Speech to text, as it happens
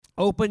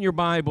Open your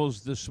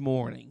Bibles this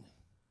morning.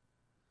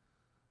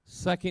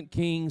 2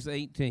 Kings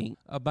 18.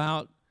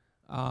 About,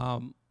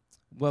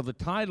 the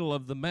title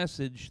of the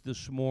message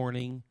this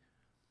morning,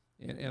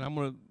 and I'm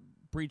going to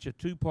preach a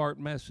two-part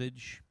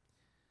message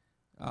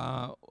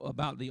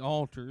about the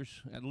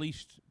altars, at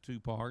least two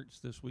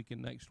parts, this week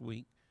and next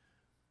week.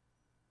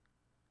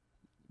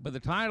 But the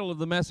title of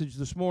the message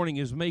this morning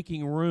is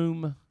Making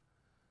Room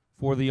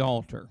for the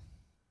Altar.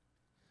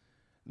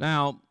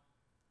 Now,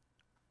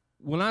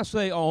 when I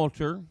say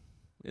altar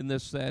in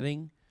this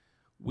setting,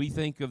 we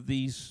think of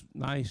these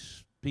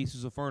nice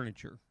pieces of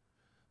furniture,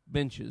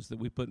 benches that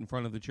we put in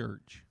front of the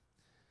church.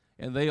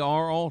 And they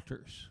are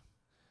altars.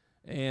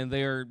 And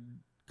they are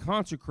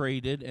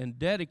consecrated and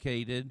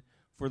dedicated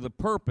for the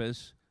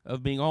purpose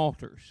of being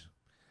altars.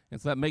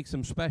 And so that makes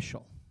them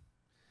special.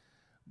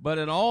 But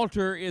an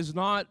altar is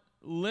not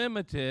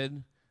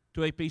limited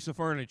to a piece of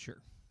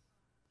furniture.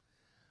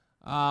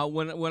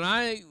 When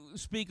I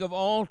speak of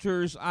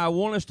altars, I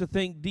want us to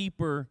think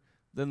deeper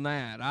than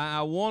that.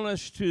 I want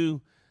us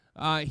to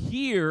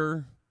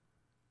hear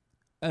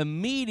a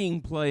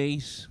meeting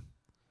place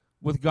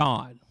with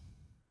God,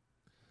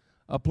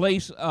 a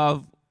place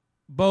of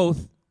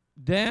both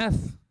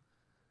death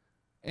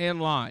and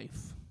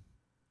life,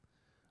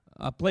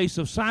 a place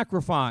of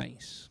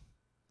sacrifice,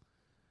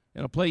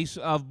 and a place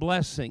of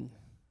blessing,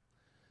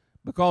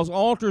 because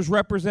altars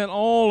represent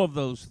all of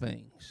those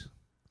things.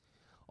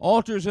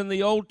 Altars in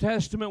the Old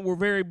Testament were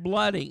very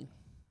bloody.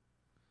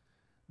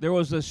 There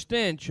was a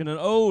stench and an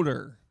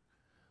odor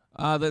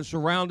that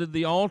surrounded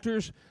the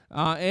altars.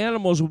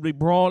 Animals would be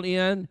brought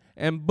in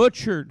and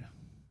butchered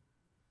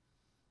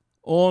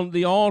on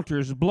the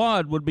altars.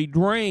 Blood would be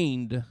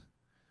drained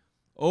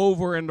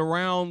over and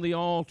around the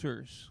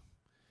altars.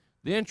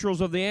 The entrails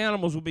of the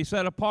animals would be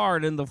set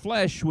apart, and the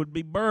flesh would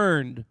be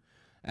burned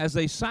as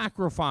a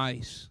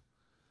sacrifice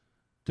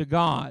to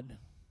God.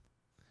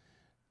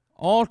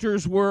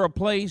 Altars were a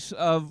place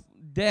of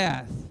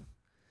death,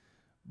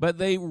 but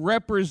they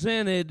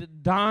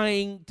represented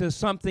dying to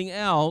something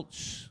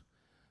else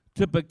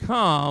to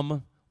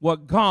become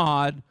what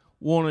God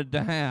wanted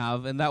to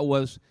have, and that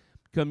was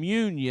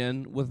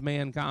communion with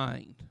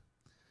mankind.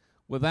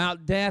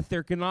 Without death,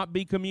 there cannot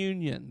be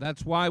communion.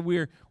 That's why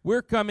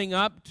we're coming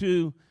up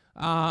to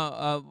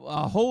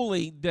a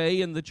holy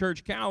day in the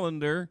church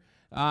calendar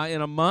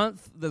in a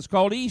month that's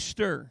called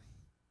Easter.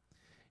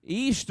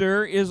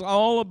 Easter is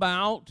all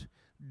about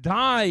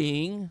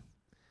dying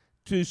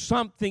to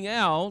something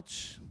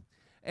else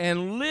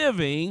and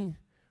living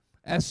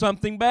as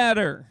something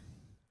better.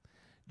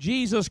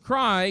 Jesus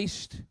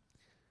Christ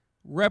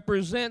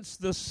represents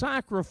the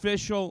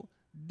sacrificial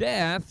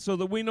death so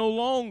that we no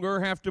longer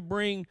have to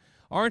bring,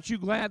 aren't you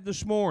glad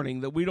this morning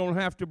that we don't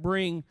have to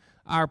bring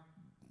our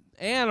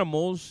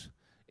animals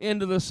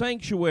into the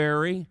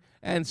sanctuary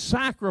and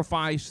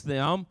sacrifice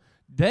them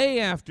day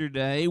after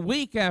day,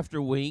 week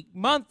after week,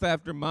 month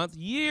after month,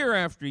 year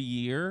after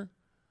year,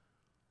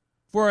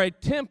 for a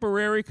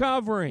temporary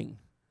covering,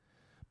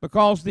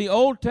 because the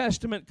Old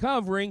Testament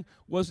covering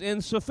was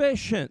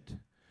insufficient.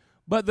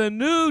 But the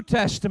New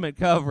Testament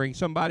covering,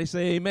 somebody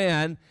say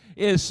amen,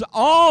 is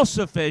all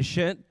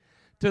sufficient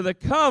to the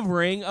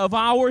covering of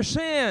our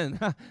sin.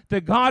 To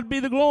God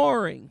be the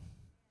glory.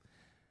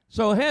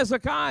 So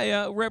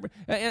Hezekiah,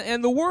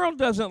 and the world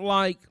doesn't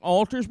like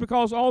altars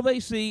because all they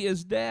see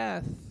is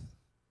death.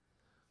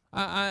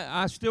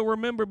 I still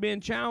remember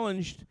being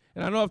challenged,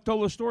 and I know I've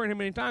told the story here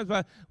many times,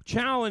 but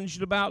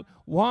challenged about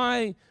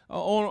why,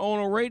 on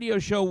a radio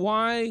show,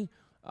 why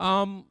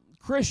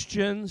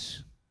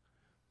Christians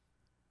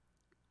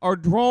are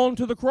drawn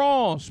to the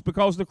cross,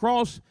 because the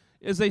cross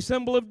is a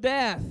symbol of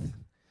death.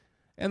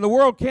 And the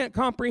world can't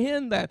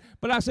comprehend that.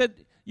 But I said,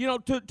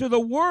 to the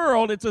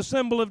world, it's a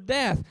symbol of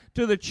death.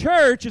 To the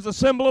church, it's a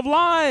symbol of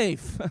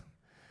life.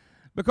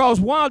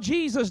 Because while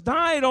Jesus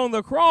died on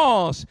the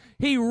cross,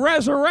 he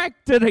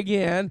resurrected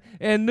again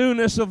in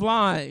newness of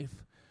life.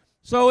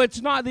 So it's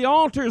not the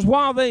altars,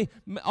 while they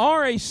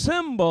are a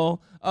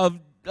symbol of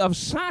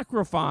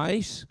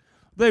sacrifice,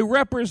 they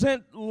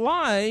represent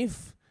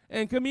life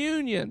and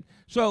communion.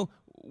 So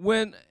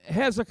when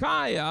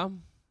Hezekiah,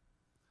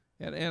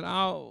 and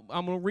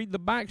I'm going to read the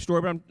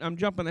backstory, but I'm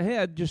jumping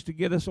ahead just to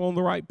get us on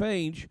the right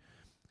page,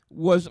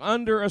 was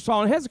under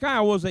assault.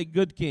 Hezekiah was a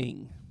good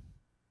king.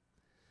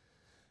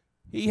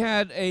 He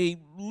had a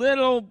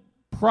little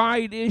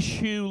pride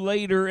issue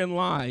later in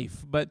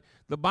life, but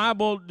the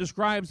Bible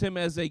describes him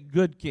as a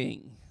good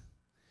king.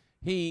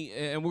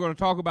 And we're going to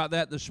talk about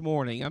that this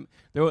morning.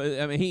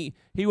 He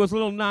was a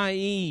little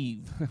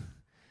naive.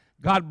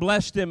 God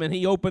blessed him, and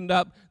he opened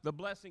up the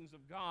blessings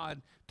of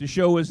God to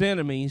show his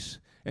enemies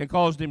and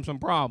caused him some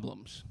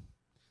problems.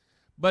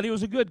 But he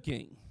was a good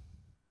king.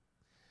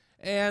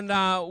 And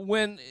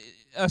when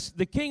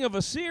the king of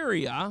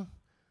Assyria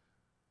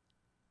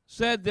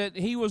said that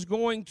he was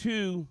going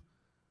to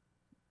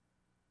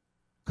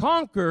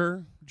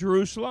conquer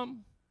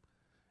Jerusalem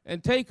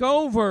and take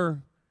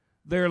over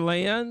their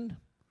land,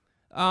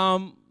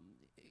 and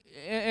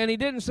he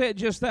didn't say it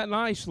just that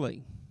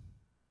nicely.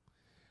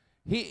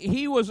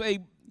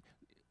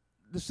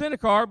 the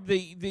Sennacherib,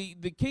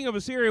 the king of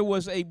Assyria,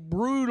 was a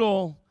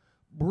brutal,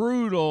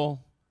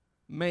 brutal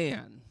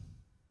man.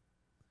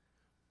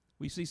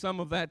 We see some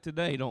of that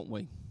today, don't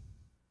we?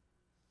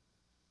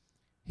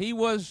 He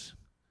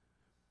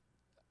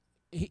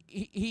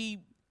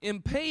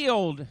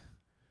impaled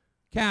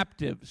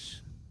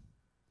captives.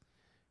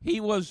 He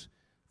was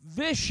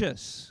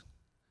vicious.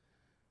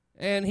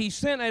 And he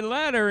sent a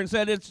letter and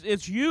said,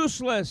 it's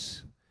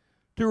useless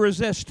to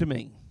resist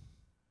me.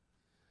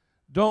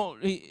 Don't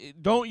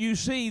you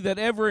see that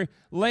every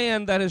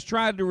land that has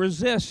tried to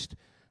resist,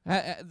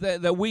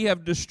 that we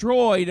have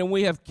destroyed and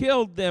we have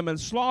killed them and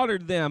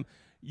slaughtered them?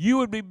 You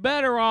would be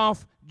better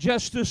off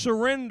just to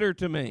surrender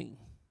to me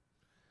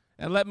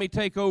and let me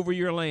take over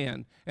your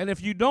land. And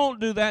if you don't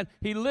do that,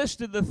 he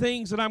listed the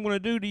things that I'm going to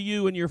do to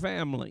you and your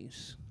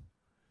families.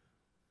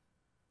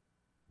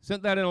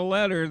 Sent that in a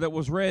letter that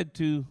was read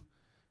to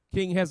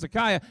King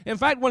Hezekiah. In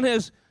fact, when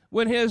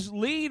his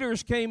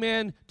leaders came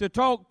in to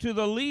talk to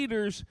the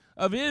leaders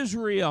of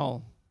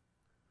Israel,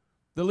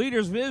 the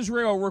leaders of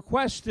Israel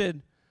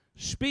requested,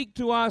 speak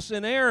to us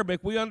in Arabic.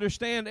 We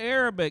understand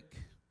Arabic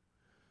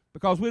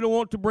because we don't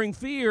want to bring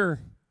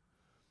fear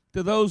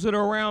to those that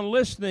are around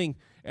listening.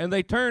 And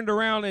they turned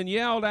around and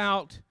yelled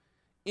out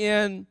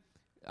in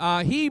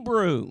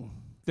Hebrew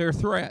their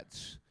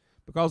threats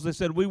because they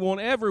said, we want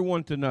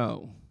everyone to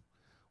know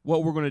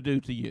what we're going to do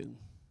to you.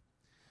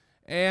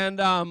 And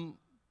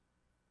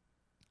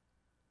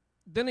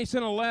then he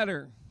sent a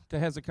letter to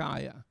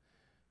Hezekiah.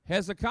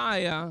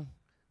 Hezekiah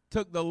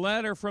took the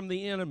letter from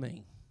the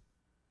enemy,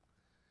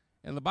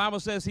 and the Bible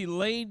says he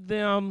laid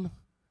them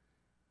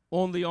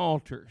on the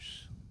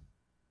altars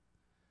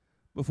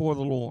before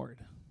the Lord.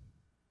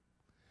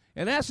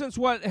 In essence,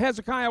 what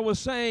Hezekiah was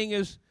saying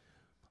is,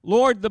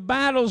 Lord, the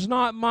battle's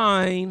not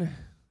mine,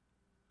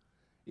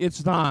 it's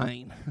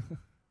thine.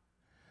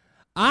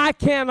 I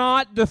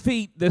cannot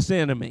defeat this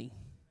enemy.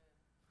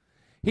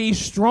 He's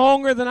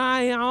stronger than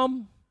I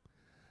am.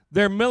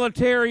 Their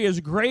military is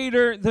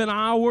greater than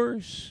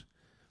ours.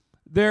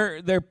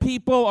 Their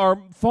people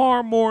are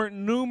far more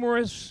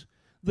numerous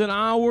than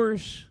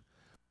ours.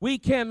 We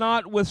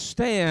cannot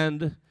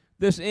withstand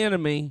this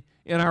enemy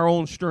in our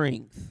own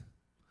strength.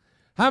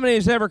 How many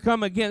has ever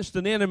come against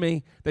an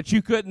enemy that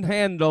you couldn't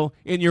handle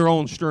in your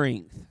own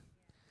strength?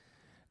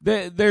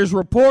 There's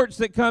reports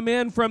that come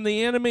in from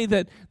the enemy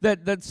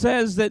that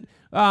says that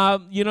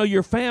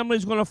your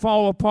family's going to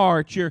fall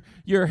apart,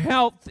 your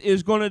health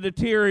is going to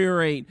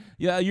deteriorate,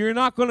 you're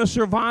not going to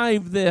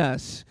survive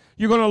this,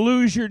 you're going to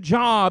lose your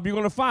job, you're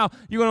going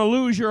to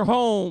lose your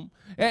home.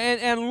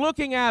 And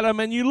looking at them,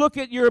 and you look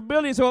at your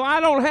ability and say, well,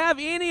 I don't have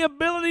any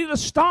ability to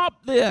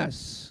stop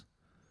this.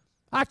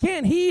 I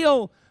can't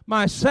heal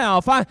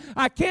myself.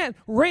 I can't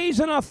raise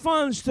enough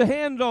funds to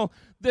handle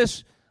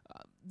this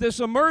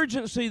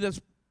emergency that's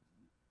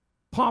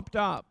popped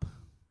up.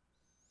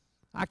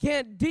 I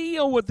can't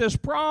deal with this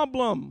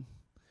problem.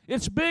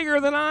 It's bigger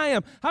than I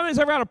am. How many's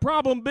ever had a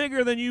problem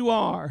bigger than you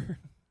are?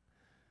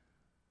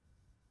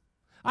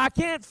 I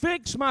can't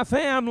fix my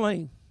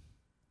family.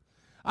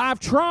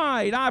 I've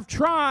tried. I've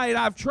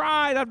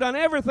done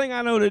everything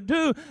I know to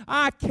do.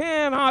 I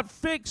cannot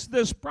fix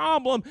this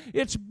problem.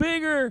 It's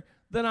bigger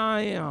than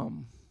I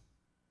am.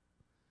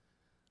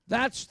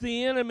 That's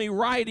the enemy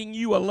writing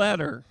you a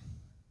letter.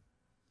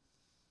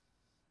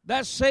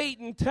 That's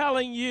Satan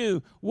telling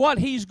you what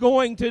he's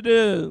going to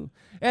do.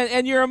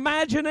 And your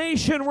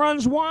imagination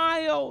runs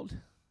wild.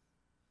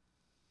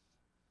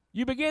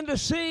 You begin to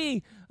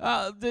see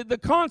the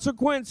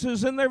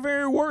consequences in their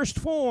very worst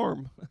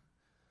form. I'm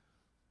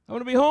going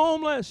to be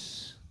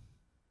homeless.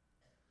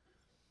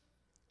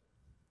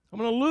 I'm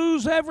going to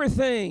lose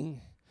everything.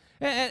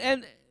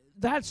 And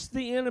that's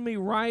the enemy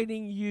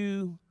writing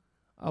you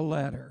a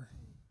letter.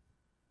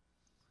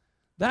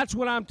 That's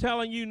what I'm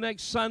telling you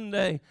next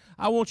Sunday.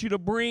 I want you to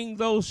bring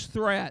those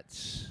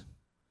threats.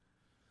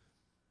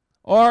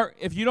 Or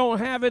if you don't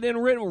have it in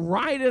written,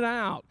 write it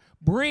out.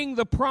 Bring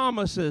the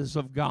promises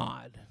of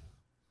God.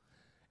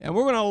 And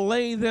we're going to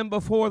lay them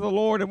before the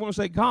Lord. And we're going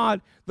to say,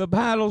 God, the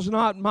battle's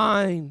not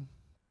mine,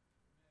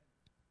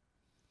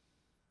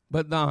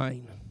 but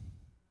thine.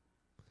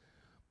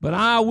 But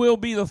I will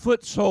be the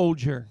foot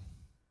soldier.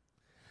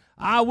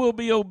 I will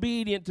be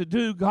obedient to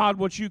do, God,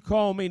 what you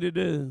call me to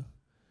do.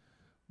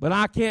 But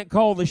I can't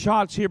call the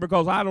shots here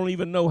because I don't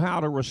even know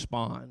how to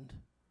respond.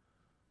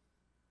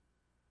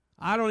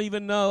 I don't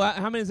even know.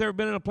 How many has ever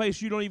been in a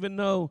place you don't even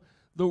know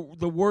the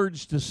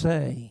words to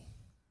say?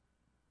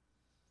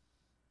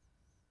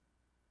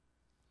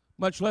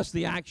 Much less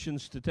the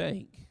actions to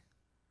take.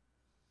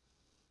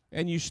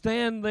 And you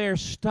stand there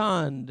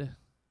stunned.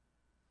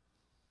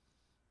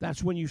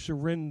 That's when you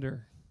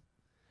surrender.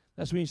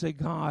 That's when you say,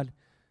 God,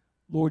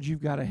 Lord,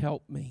 you've got to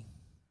help me.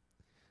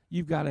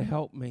 You've got to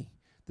help me.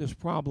 This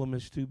problem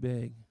is too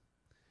big.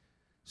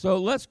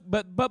 So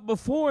but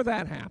before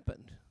that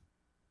happened,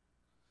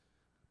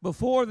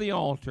 before the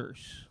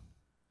altars,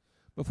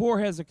 before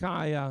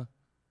Hezekiah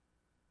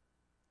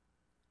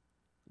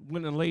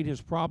went and laid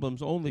his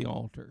problems on the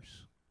altars,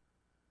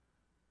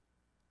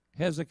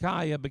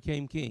 Hezekiah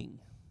became king.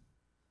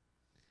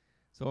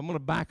 So I'm going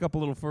to back up a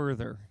little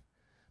further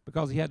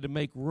because he had to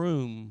make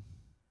room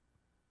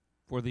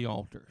for the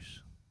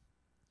altars.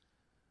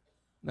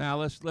 Now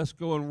let's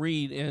go and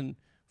read in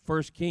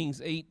 1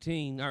 Kings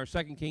 18, or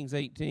 2 Kings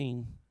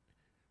 18.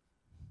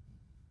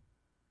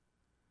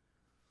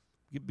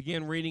 You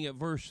begin reading at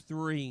verse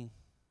 3.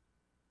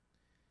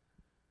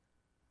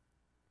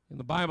 And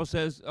the Bible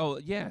says, oh,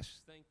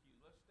 yes, thank you.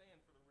 Let's stand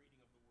for the reading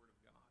of the Word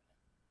of God.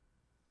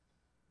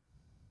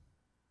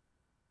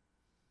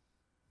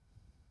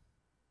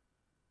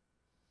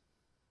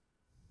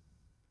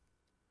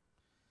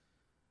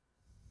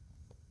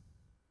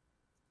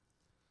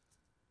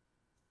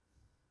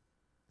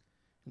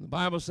 And the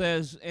Bible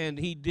says, and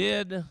he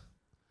did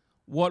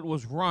what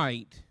was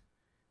right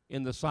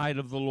in the sight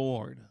of the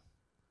Lord,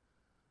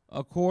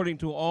 according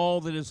to all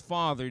that his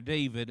father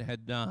David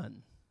had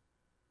done.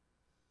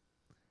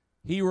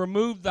 He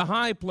removed the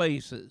high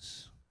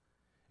places,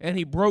 and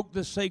he broke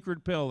the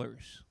sacred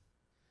pillars.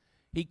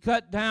 He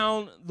cut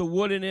down the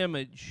wooden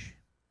image.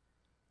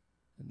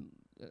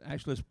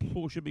 Actually,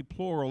 it should be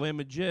plural,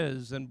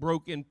 images, and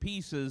broke in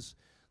pieces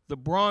the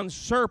bronze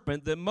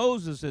serpent that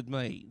Moses had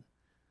made.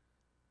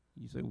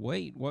 You say,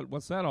 wait,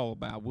 what's that all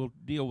about? We'll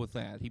deal with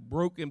that. He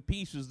broke in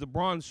pieces the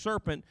bronze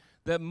serpent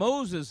that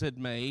Moses had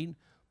made,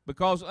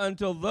 because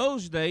until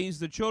those days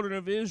the children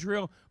of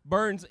Israel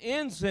burned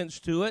incense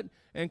to it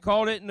and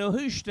called it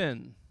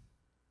Nehushtan.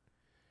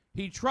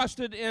 He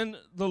trusted in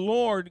the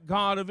Lord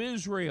God of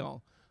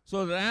Israel,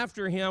 so that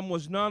after him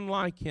was none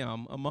like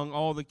him among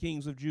all the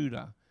kings of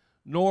Judah,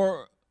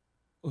 nor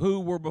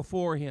who were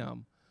before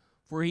him.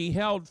 For he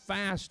held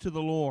fast to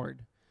the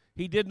Lord.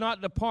 He did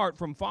not depart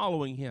from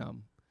following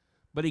him,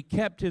 but he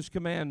kept his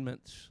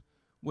commandments,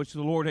 which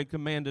the Lord had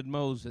commanded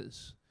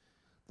Moses.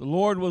 The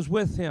Lord was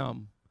with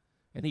him,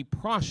 and he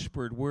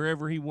prospered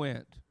wherever he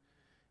went.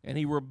 And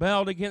he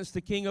rebelled against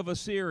the king of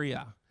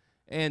Assyria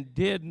and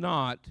did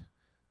not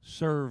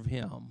serve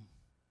him.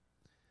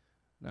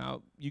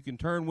 Now, you can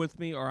turn with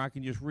me, or I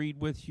can just read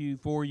with you,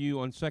 for you,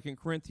 on 2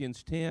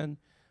 Corinthians 10.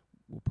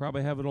 We'll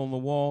probably have it on the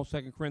wall,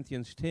 2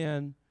 Corinthians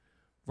 10,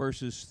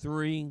 verses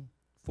 3,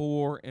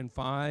 4, and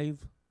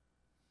 5.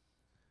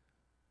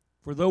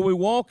 For though we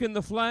walk in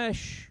the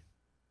flesh,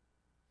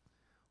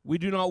 we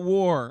do not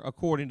war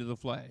according to the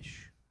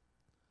flesh.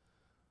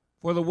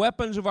 For the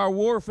weapons of our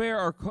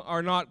warfare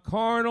are not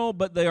carnal,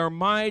 but they are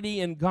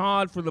mighty in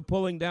God for the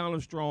pulling down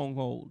of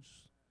strongholds,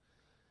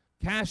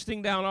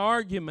 casting down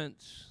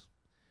arguments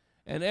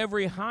and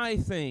every high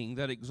thing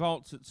that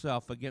exalts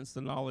itself against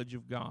the knowledge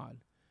of God,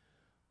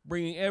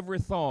 bringing every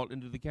thought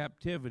into the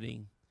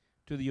captivity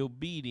to the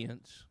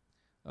obedience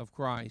of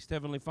Christ.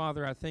 Heavenly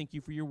Father, I thank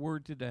you for your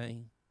word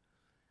today.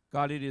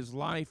 God, it is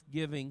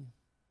life-giving.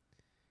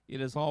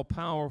 It is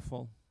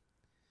all-powerful.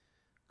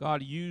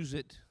 God, use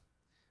it.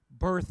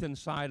 Birth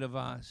inside of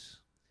us,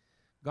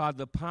 God,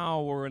 the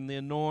power and the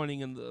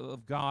anointing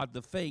of God,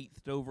 the faith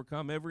to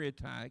overcome every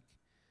attack.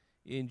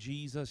 In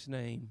Jesus'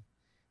 name,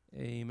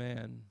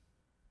 amen.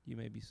 You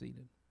may be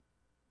seated.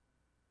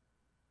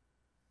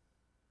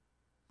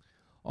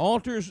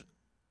 Altars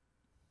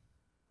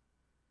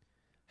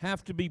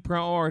have to be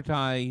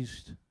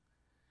prioritized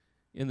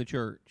in the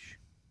church.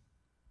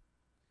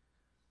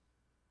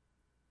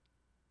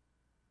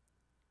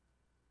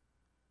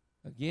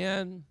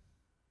 Again,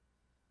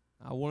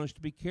 I want us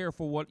to be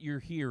careful what you're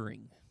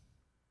hearing.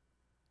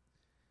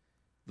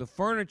 The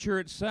furniture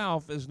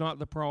itself is not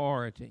the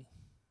priority,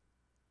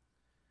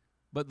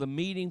 but the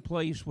meeting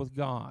place with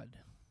God.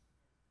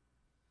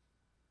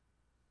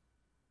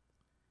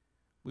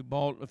 We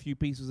bought a few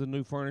pieces of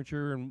new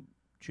furniture and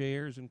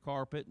chairs and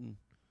carpet and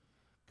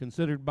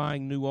considered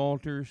buying new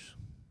altars.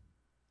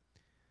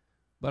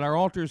 But our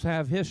altars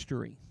have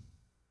history.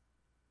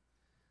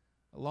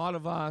 A lot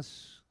of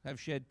us have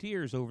shed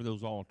tears over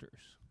those altars.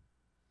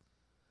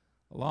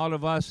 A lot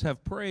of us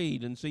have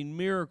prayed and seen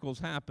miracles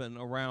happen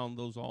around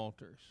those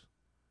altars.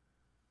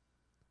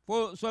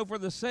 So for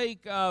the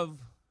sake of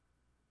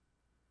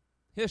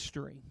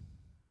history,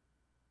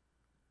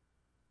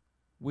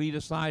 we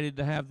decided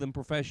to have them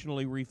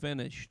professionally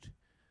refinished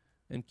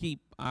and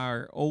keep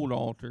our old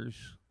altars,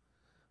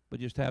 but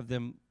just have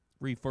them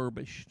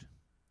refurbished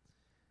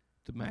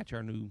to match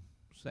our new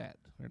set,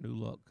 our new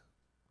look.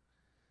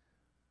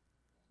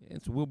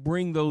 And so we'll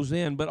bring those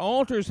in. But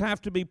altars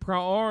have to be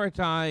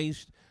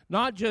prioritized,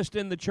 not just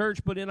in the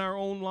church, but in our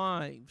own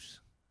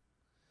lives.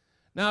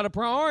 Now, to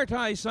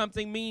prioritize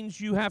something means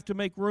you have to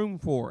make room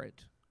for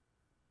it.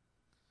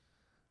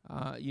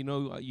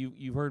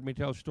 You've heard me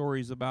tell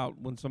stories about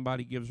when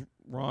somebody gives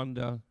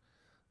Rhonda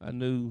a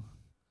new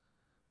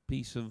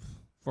piece of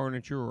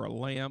furniture or a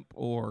lamp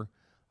or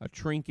a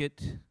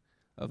trinket,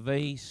 a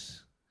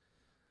vase.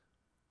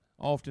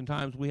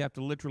 Oftentimes we have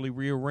to literally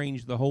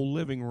rearrange the whole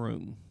living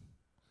room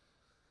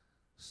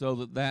so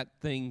that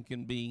thing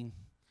can be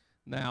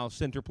now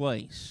center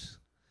place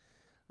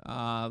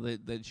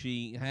that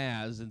she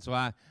has. And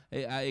so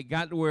it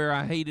got to where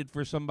I hated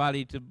for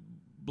somebody to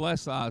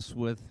bless us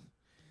with,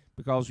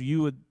 because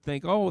you would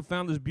think, oh, I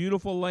found this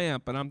beautiful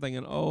lamp, and I'm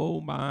thinking, oh,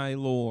 my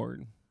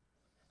Lord.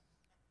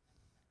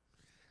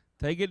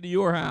 Take it to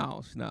your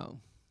house.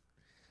 No.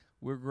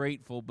 We're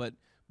grateful, but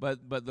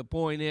the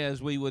point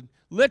is we would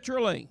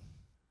literally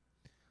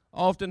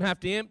often have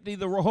to empty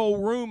the whole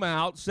room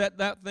out, set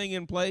that thing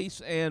in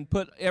place, and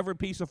put every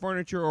piece of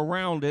furniture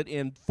around it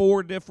in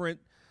 4 different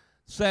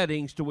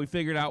settings till we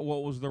figured out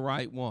what was the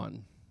right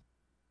one.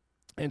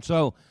 And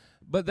so,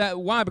 but that,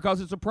 why?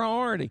 Because it's a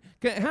priority.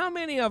 How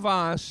many of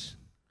us,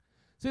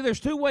 see, there's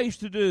 2 ways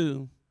to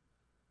do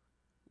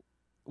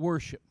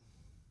worship.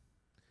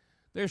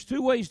 There's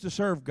 2 ways to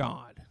serve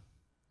God.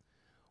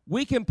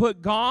 We can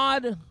put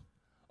God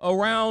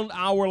around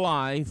our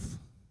life,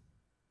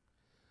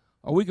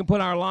 or we can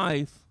put our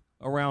life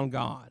around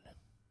God.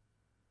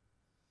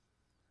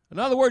 In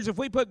other words, if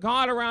we put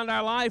God around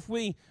our life,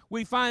 we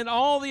find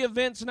all the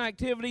events and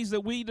activities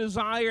that we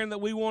desire and that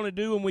we want to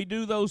do, and we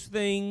do those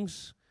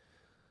things.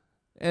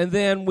 And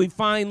then we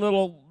find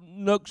little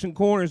nooks and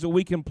corners that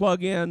we can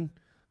plug in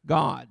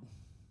God.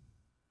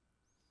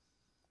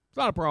 It's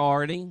not a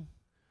priority.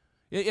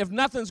 If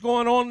nothing's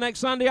going on next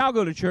Sunday, I'll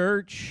go to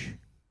church.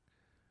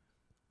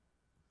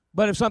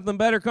 But if something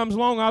better comes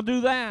along, I'll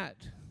do that.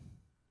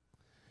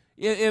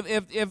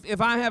 If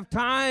I have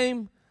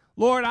time,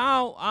 Lord,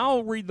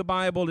 I'll read the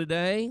Bible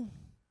today.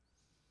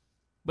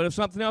 But if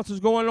something else is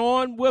going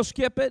on, we'll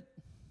skip it.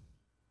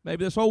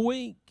 Maybe this whole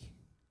week.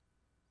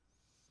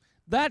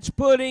 That's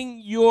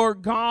putting your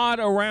God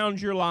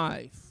around your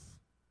life.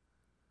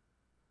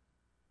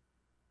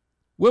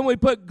 When we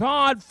put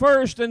God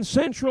first and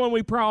central and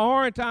we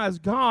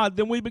prioritize God,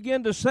 then we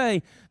begin to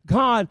say,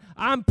 God,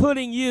 I'm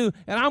putting you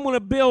and I'm going to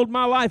build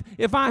my life.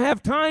 If I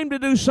have time to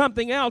do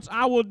something else,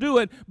 I will do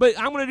it, but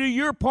I'm going to do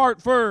your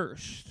part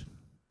first.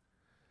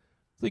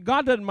 See,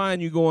 God doesn't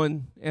mind you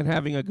going and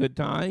having a good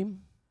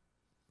time.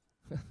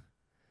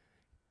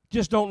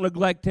 Just don't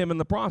neglect Him in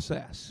the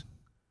process.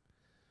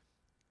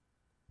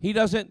 He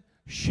doesn't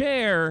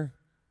share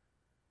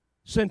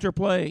center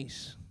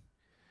place.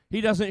 He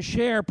doesn't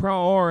share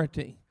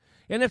priority.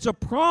 And it's a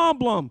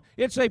problem.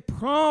 It's a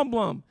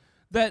problem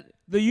that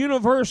the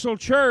universal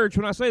church,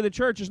 when I say the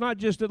church, it's not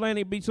just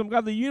Atlantic Beach, some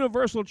God, the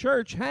universal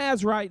church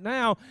has right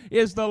now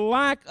is the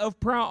lack of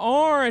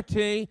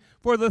priority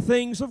for the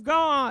things of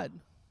God.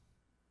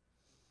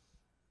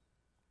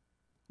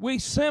 We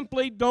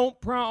simply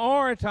don't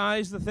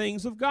prioritize the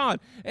things of God.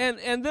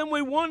 And then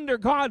we wonder,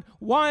 God,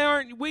 why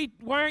aren't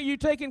you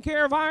taking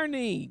care of our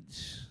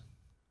needs?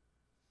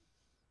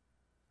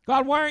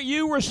 God, why aren't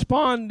you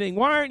responding?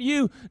 Why aren't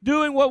you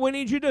doing what we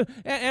need you to do?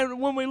 And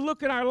when we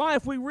look at our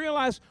life, we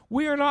realize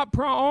we are not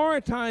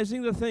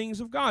prioritizing the things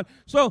of God.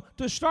 So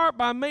to start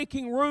by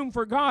making room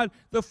for God,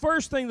 the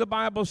first thing the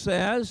Bible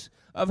says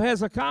of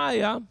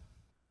Hezekiah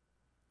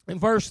in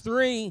verse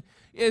 3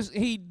 is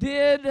he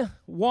did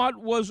what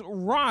was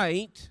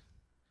right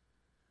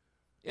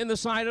in the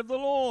sight of the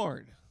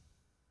Lord.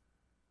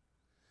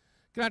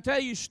 Can I tell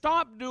you,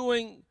 stop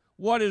doing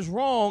what is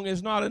wrong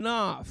is not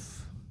enough.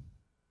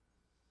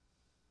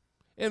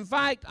 In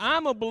fact,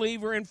 I'm a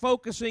believer in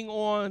focusing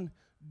on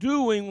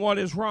doing what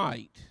is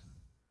right.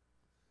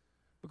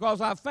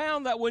 Because I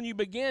found that when you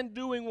begin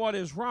doing what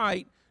is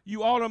right,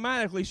 you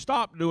automatically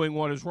stop doing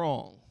what is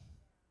wrong.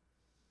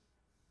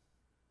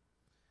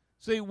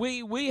 See,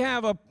 we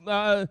have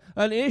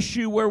an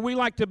issue where we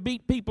like to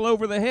beat people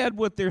over the head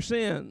with their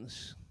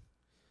sins.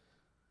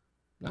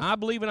 Now, I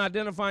believe in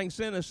identifying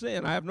sin as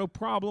sin. I have no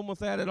problem with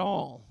that at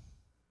all.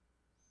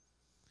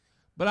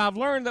 But I've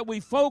learned that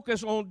we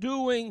focus on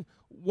doing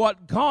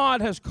what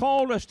God has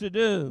called us to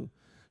do,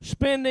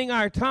 spending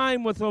our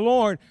time with the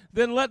Lord,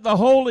 then let the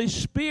Holy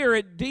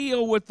Spirit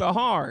deal with the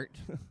heart.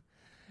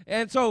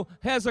 And so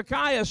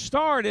Hezekiah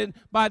started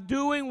by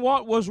doing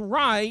what was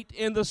right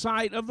in the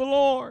sight of the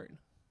Lord.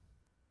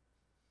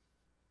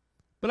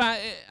 But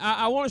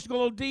I want us to go a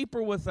little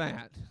deeper with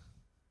that.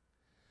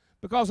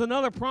 Because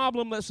another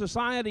problem that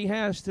society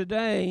has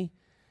today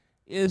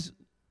is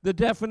the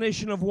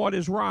definition of what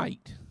is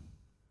right.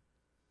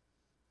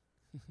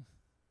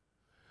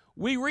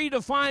 We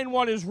redefine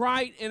what is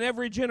right in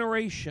every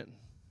generation.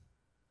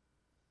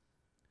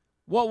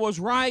 What was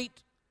right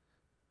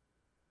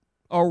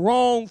or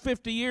wrong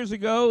 50 years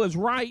ago is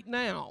right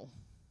now.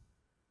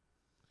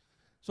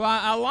 So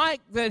I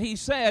like that he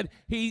said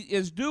he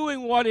is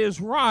doing what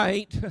is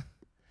right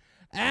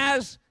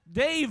as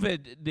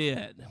David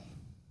did.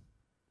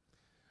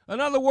 In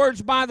other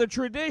words, by the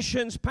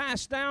traditions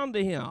passed down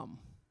to him.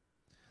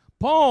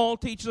 Paul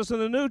teaches us in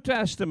the New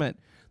Testament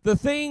the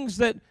things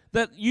that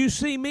you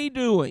see me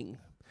doing,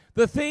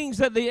 the things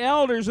that the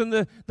elders and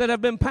that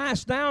have been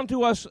passed down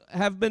to us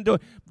have been doing,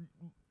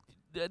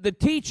 the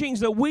teachings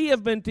that we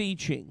have been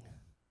teaching.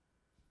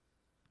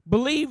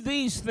 Believe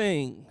these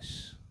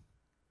things.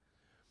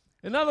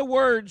 In other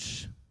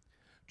words,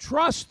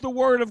 trust the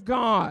Word of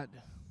God.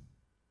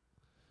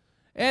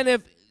 And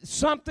if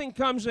something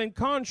comes in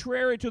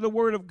contrary to the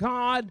Word of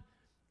God,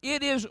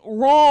 it is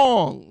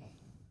wrong.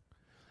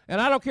 And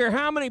I don't care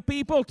how many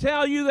people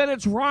tell you that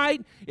it's right,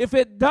 if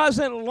it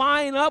doesn't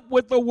line up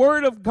with the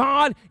Word of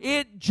God,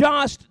 it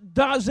just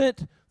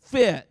doesn't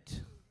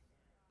fit.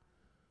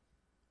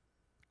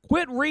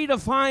 Quit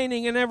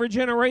redefining in every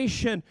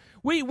generation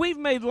We've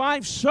made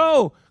life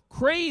so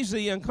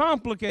crazy and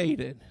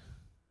complicated.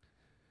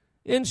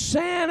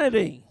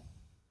 Insanity.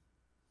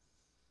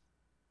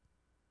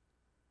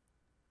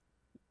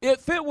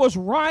 If it was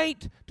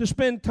right to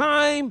spend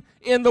time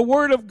in the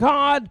Word of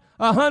God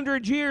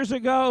 100 years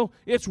ago,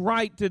 it's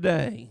right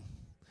today.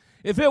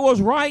 If it was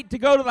right to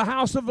go to the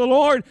house of the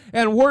Lord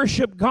and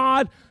worship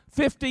God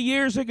 50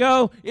 years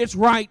ago, it's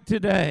right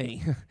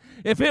today.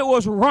 If it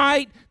was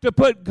right to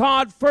put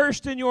God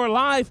first in your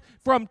life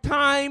from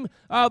time,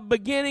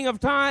 beginning of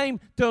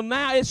time till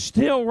now, it's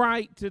still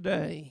right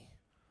today.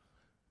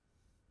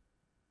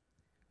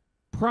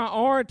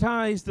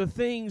 Prioritize the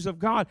things of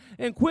God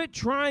and quit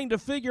trying to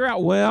figure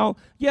out, well,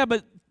 yeah,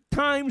 but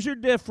times are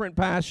different,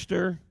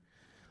 Pastor.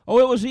 Oh,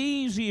 it was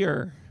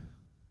easier.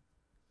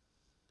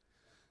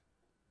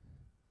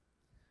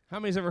 How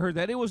many's ever heard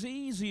that? It was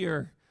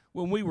easier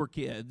when we were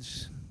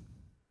kids.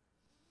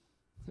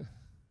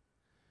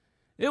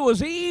 It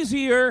was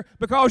easier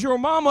because your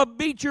mama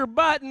beat your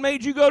butt and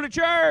made you go to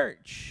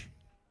church.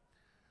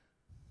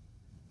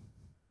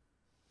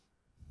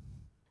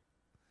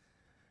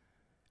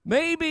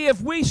 Maybe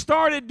if we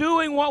started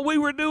doing what we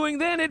were doing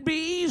then, it'd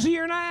be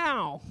easier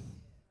now.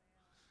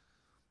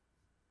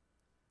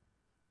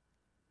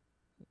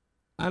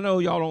 I know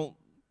y'all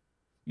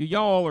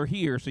are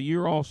here, so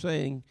you're all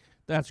saying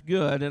that's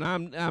good, and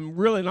I'm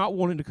really not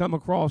wanting to come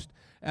across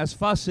as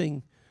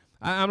fussing.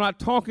 I'm not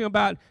talking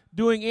about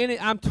doing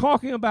I'm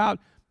talking about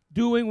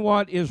doing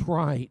what is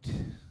right,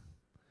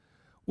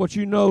 what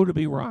you know to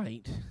be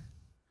right.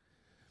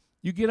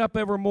 You get up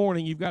every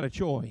morning, you've got a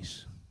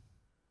choice.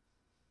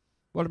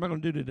 What am I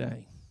going to do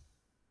today?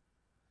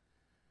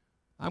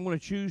 I'm going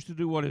to choose to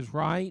do what is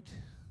right.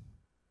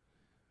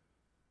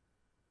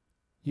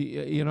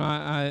 You know,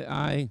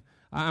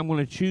 I'm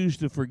going to choose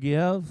to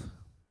forgive.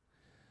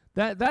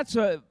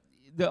 The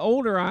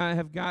older I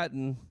have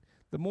gotten,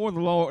 the more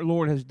the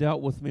Lord has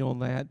dealt with me on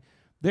that.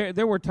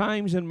 There were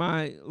times in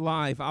my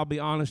life, I'll be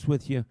honest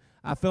with you,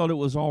 I felt it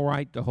was all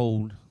right to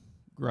hold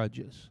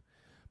grudges.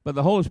 But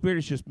the Holy Spirit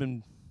has just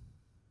been...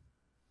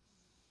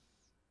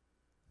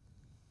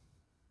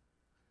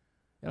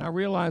 And I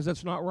realize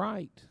that's not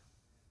right.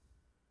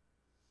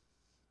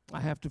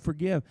 I have to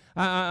forgive.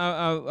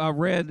 I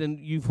read, and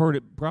you've heard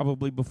it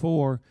probably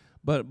before,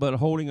 but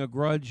holding a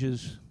grudge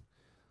is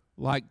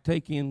like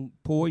taking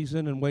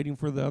poison and waiting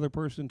for the other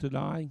person to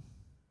die.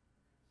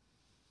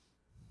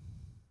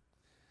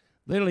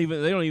 They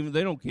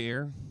don't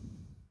care.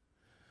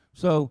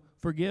 So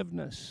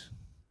forgiveness.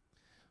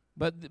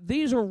 But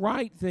these are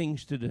right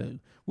things to do.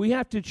 We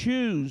have to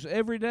choose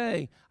every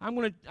day. I'm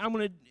gonna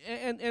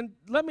and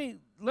let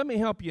me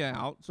help you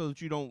out so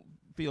that you don't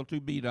feel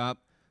too beat up.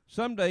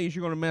 Some days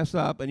you're going to mess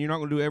up and you're not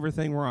going to do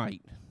everything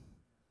right.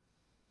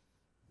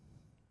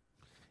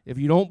 If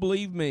you don't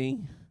believe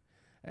me,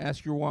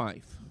 ask your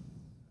wife.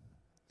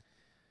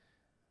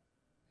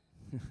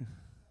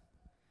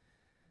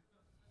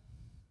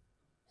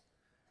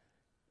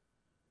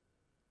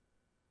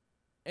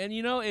 And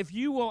you know, if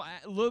you will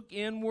look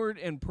inward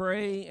and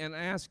pray and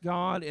ask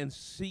God and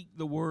seek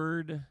the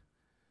Word,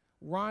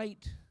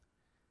 right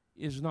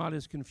is not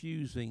as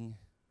confusing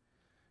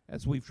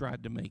as we've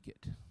tried to make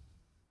it.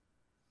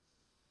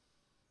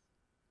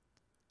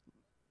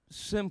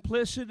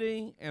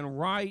 Simplicity and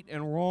right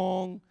and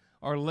wrong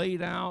are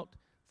laid out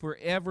for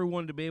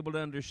everyone to be able to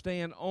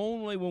understand.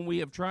 Only when we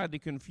have tried to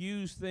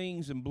confuse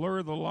things and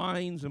blur the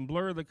lines and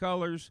blur the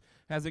colors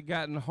has it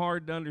gotten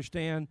hard to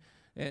understand,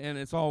 and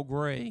it's all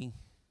gray.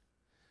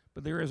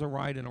 But there is a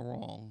right and a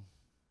wrong.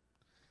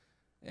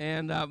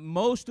 And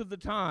most of the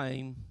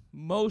time,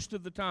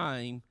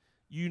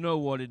 you know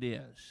what it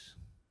is.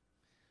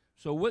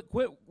 So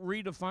quit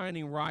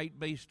redefining right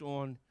based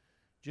on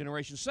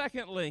generation.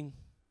 Secondly,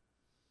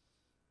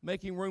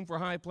 making room for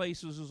high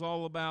places is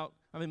all about,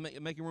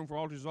 making room for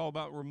altars is all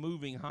about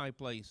removing high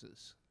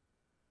places.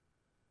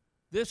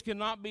 This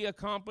cannot be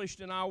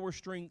accomplished in our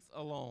strength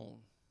alone.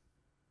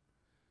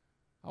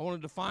 I want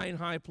to define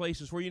high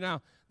places for you.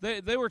 Now,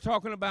 they were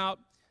talking about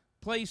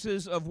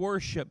places of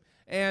worship,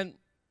 and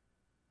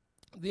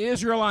the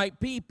Israelite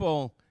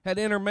people had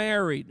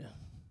intermarried,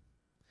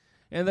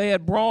 and they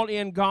had brought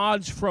in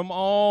gods from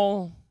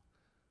all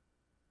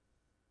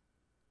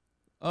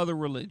other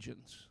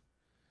religions.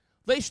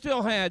 They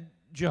still had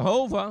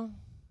Jehovah.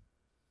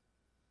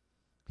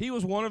 He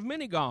was one of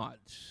many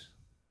gods.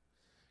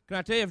 Can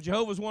I tell you, if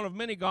Jehovah's one of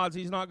many gods,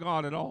 he's not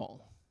God at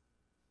all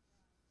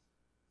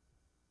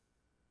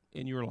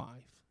in your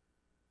life.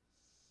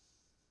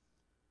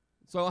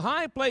 So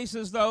high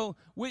places, though,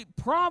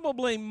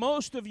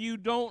 most of you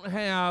don't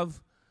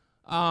have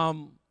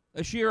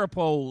Asherah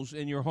poles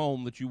in your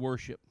home that you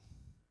worship.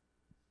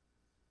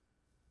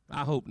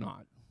 I hope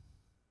not.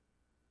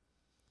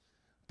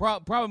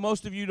 Probably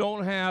most of you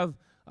don't have,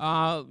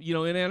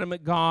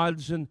 inanimate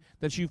gods and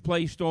that you've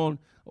placed on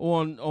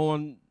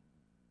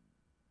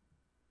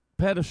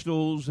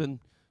pedestals and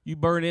you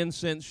burn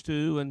incense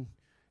to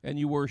and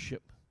you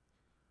worship.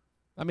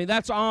 I mean,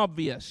 that's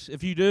obvious.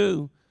 If you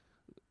do,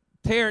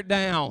 tear it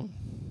down.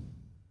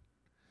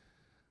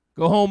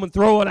 Go home and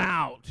throw it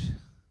out.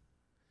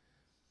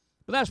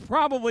 But that's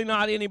probably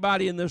not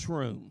anybody in this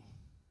room.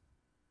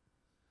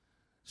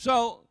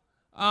 So,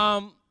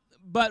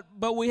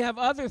 but we have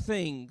other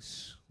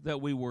things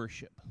that we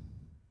worship.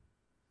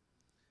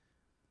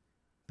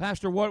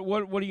 Pastor,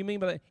 what do you mean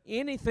by that?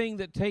 Anything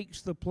that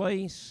takes the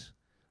place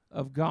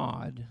of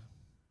God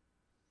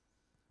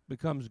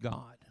becomes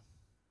God.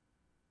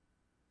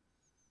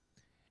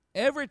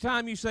 Every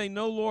time you say,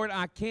 no, Lord,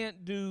 I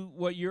can't do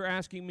what you're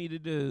asking me to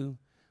do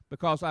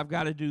because I've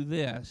got to do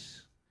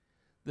this,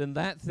 then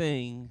that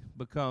thing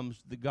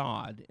becomes the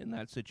God in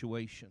that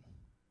situation.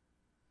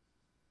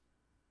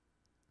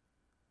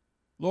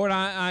 Lord,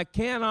 I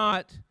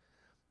cannot,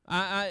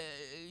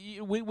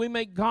 we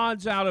make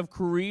gods out of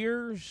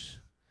careers.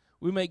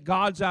 We make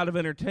gods out of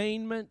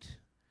entertainment.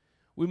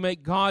 We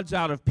make gods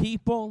out of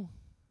people.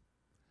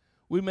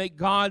 We make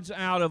gods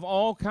out of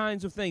all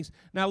kinds of things.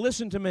 Now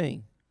listen to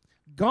me.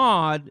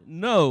 God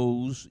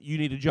knows you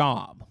need a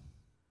job.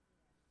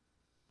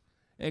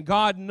 And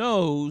God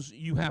knows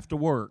you have to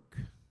work.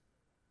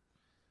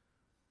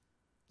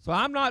 So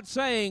I'm not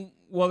saying,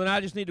 well, then I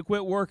just need to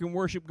quit work and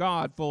worship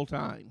God full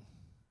time.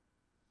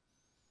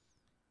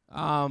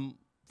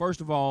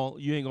 First of all,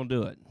 you ain't going to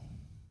do it.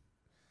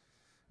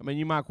 I mean,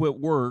 you might quit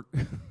work.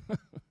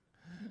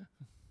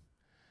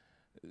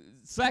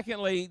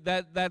 Secondly,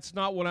 that's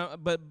not what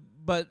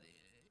I,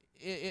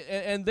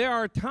 and there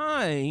are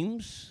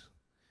times,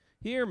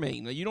 hear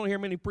me. Now, you don't hear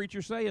many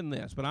preachers saying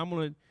this, but I'm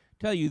going to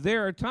tell you,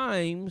 there are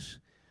times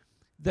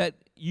that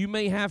you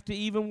may have to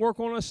even work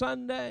on a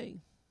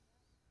Sunday.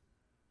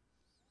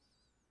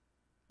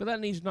 But that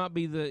needs not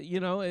be the,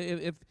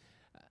 if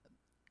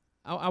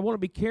I want to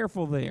be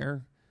careful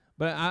there,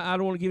 but I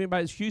don't want to give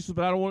anybody excuses,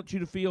 but I don't want you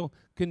to feel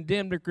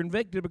condemned or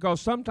convicted,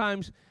 because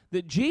sometimes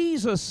that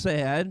Jesus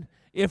said,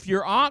 if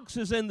your ox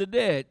is in the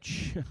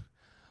ditch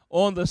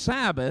on the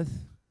Sabbath,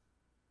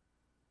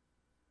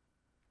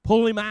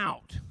 pull him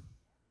out.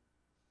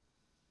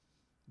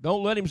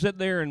 Don't let him sit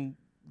there and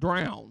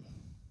drown.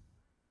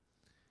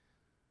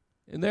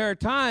 And there are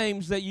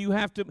times that you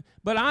have to,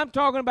 but I'm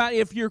talking about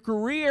if your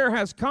career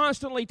has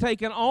constantly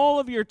taken all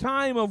of your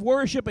time of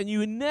worship and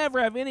you never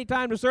have any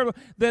time to serve,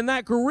 then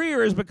that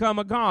career has become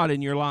a god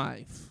in your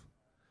life.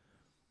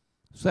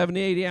 70,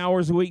 80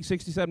 hours a week,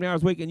 60, 70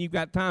 hours a week, and you've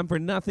got time for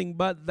nothing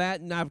but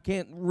that, and I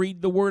can't read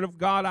the Word of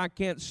God, I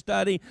can't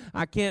study,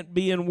 I can't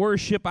be in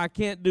worship, I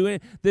can't do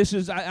it.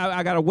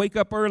 I got to wake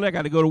up early, I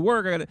got to go to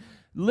work.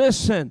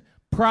 Listen,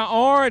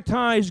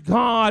 prioritize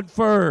God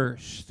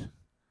first.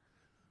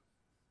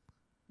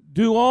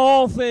 Do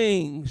all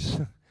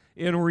things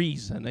in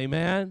reason,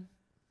 amen?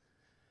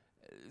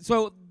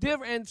 So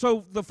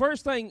the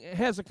first thing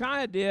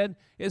Hezekiah did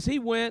is he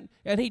went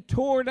and he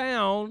tore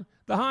down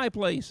the high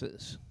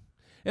places.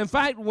 In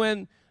fact,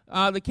 when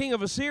the king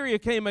of Assyria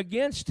came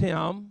against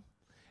him,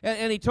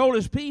 and he told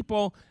his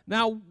people,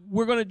 now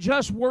we're going to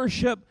just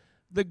worship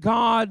the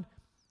God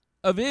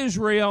of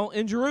Israel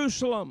in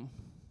Jerusalem.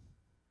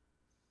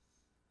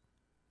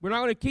 We're not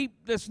going to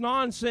keep this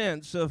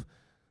nonsense of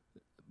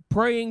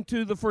praying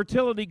to the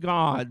fertility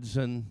gods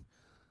and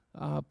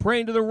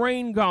praying to the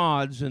rain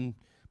gods and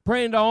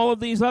praying to all of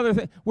these other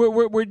things.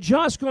 We're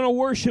just going to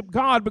worship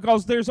God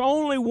because there's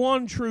only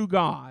one true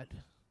God.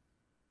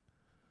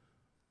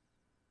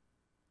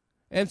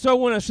 And so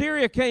when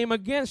Assyria came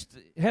against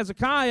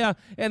Hezekiah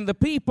and the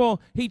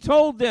people, he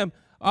told them,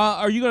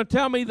 are you going to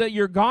tell me that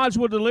your gods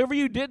will deliver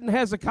you? Didn't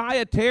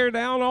Hezekiah tear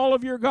down all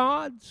of your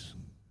gods?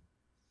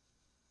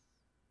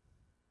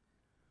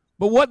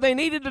 But what they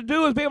needed to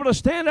do is be able to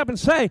stand up and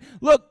say,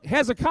 look,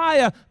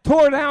 Hezekiah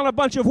tore down a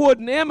bunch of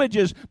wooden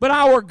images, but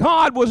our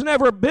God was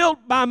never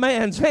built by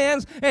man's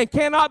hands and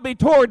cannot be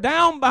torn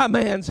down by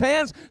man's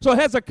hands. So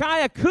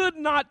Hezekiah could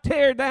not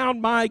tear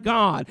down my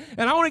God.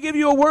 And I want to give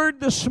you a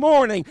word this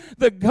morning.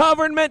 The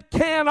government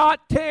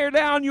cannot tear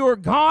down your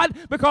God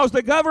because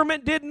the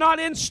government did not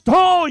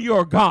install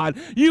your God.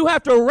 You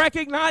have to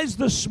recognize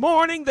this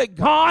morning that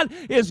God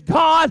is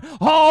God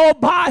all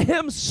by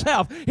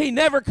himself. He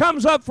never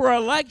comes up for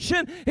election.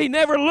 He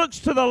never looks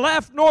to the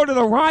left nor to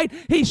the right.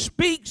 He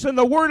speaks, and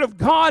the Word of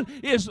God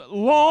is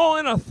law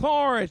and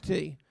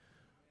authority.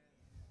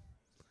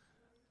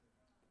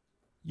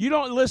 You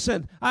don't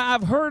listen.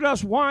 I've heard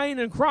us whine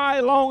and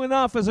cry long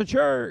enough as a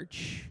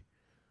church.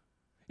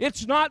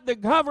 It's not the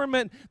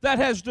government that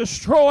has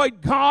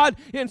destroyed God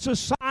in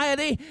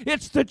society.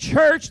 It's the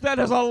church that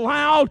has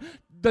allowed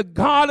the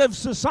God of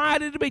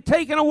society to be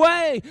taken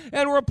away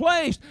and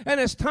replaced. And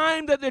it's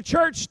time that the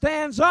church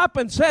stands up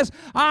and says,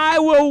 I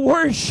will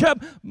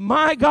worship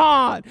my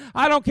God.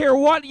 I don't care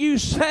what you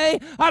say.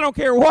 I don't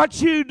care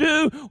what you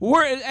do.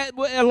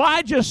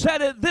 Elijah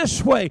said it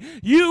this way,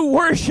 you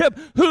worship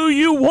who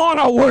you want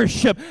to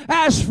worship.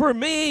 As for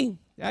me,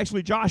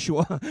 actually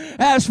Joshua,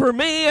 as for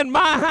me and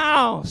my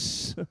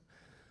house.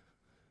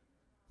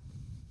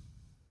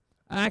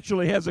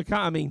 Actually,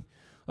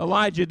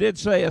 Elijah did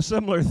say a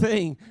similar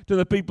thing to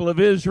the people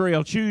of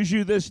Israel. Choose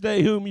you this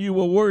day whom you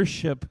will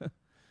worship.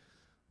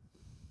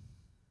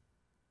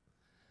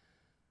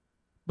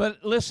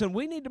 But listen,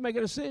 we need to make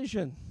a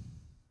decision.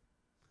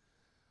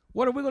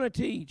 What are we going to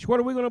teach? What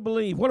are we going to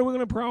believe? What are we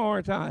going to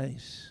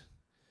prioritize?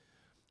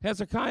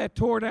 Hezekiah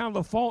tore down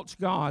the false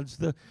gods,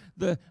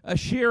 the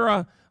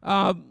Asherah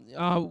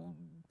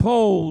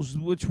poles,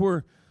 which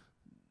were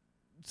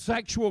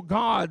sexual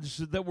gods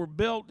that were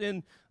built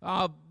in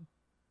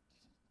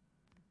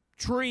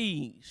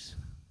trees.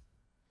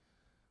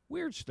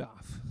 Weird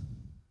stuff.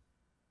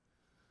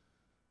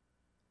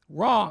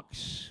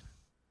 Rocks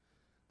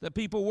that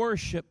people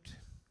worshipped.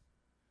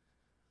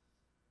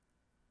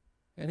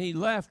 And he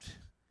left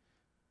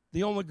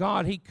the only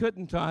God he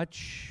couldn't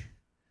touch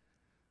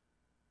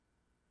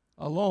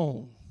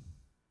alone.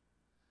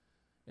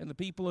 And the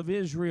people of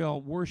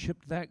Israel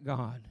worshiped that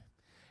God.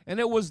 And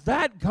it was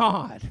that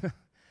God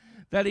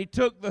that he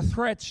took the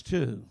threats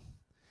to.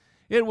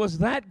 It was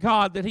that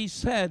God that he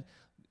said,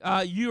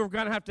 you are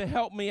going to have to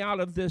help me out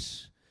of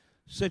this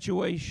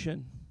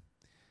situation.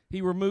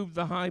 He removed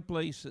the high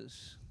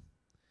places.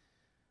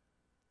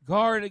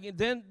 Guard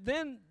again.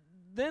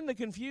 Then the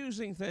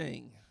confusing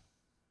thing.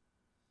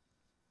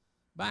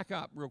 Back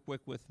up real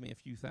quick with me a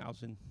few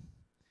thousand.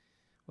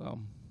 Well,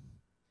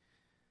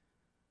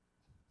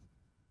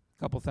 a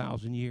couple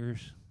thousand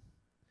years,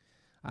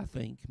 I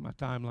think. My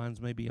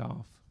timelines may be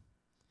off.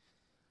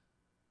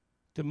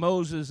 To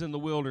Moses in the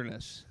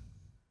wilderness.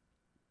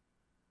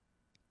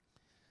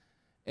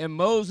 And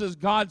Moses,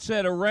 God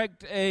said,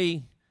 erect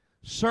a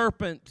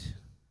serpent.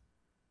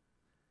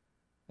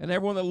 And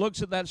everyone that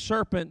looks at that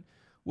serpent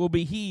will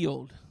be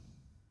healed.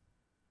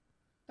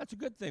 That's a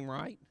good thing,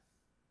 right?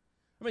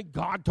 I mean,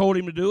 God told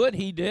him to do it.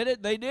 He did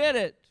it. They did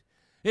it.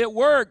 It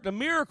worked. A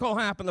miracle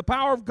happened. The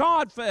power of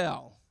God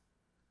fell.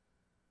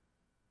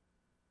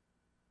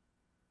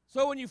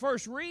 So when you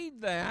first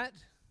read that,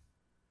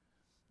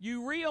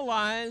 you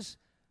realize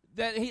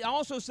that he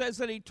also says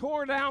that he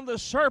tore down the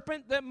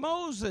serpent that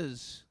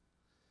Moses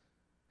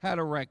had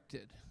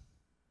erected.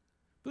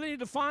 But then he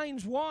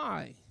defines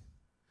why.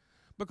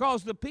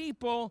 Because the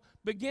people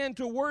began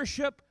to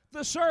worship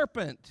the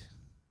serpent.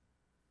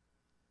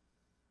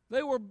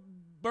 They were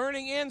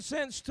burning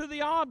incense to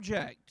the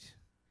object.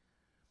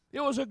 It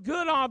was a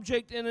good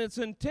object in its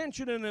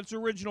intention and its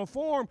original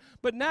form,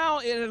 but now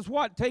it has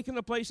what? Taken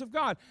the place of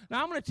God.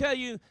 Now I'm going to tell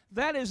you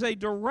that is a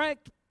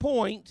direct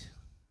point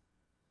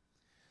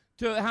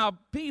to how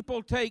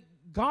people take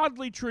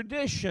godly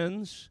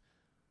traditions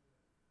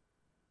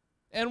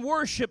and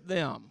worship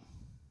them.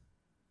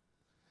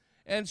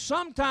 And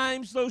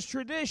sometimes those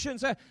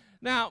traditions,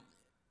 now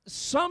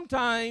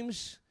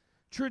sometimes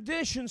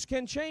traditions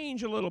can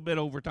change a little bit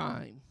over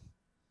time.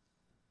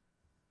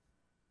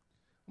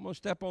 I'm going to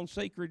step on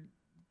sacred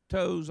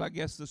toes, I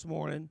guess, this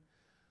morning.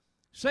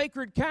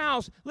 Sacred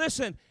cows.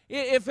 Listen,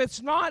 if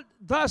it's not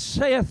thus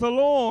saith the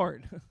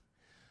Lord,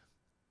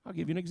 I'll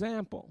give you an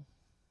example.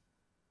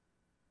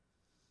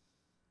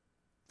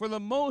 For the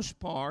most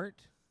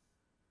part,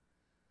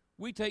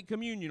 we take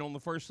communion on the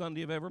first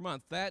Sunday of every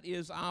month. That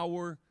is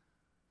our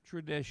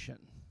tradition.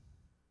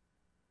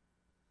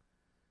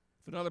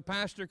 If another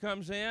pastor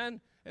comes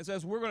in and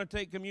says, we're going to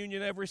take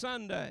communion every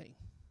Sunday,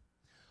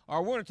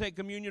 or we're going to take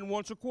communion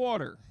once a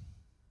quarter,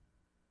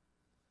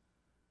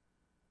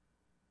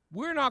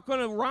 we're not going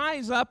to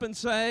rise up and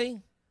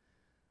say,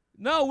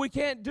 no, we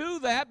can't do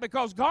that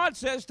because God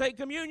says take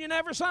communion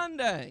every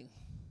Sunday.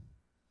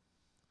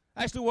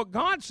 Actually, what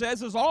God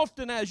says is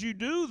often as you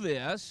do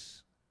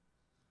this,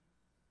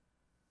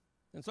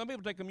 and some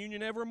people take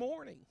communion every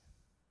morning.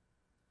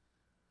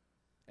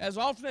 As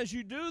often as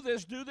you do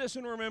this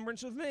in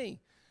remembrance of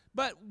me.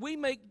 But we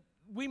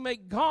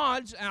make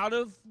gods out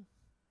of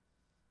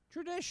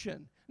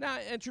tradition. Now,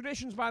 and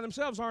traditions by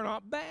themselves are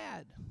not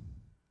bad.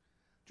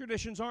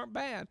 Traditions aren't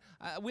bad.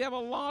 We have a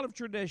lot of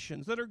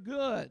traditions that are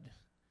good,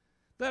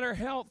 that are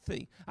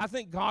healthy. I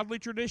think godly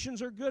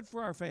traditions are good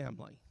for our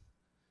family.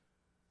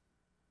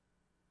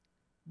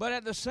 But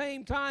at the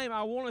same time,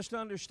 I want us to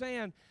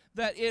understand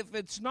that if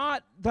it's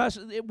not thus,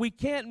 we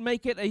can't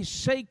make it a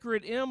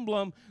sacred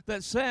emblem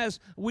that says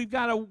we've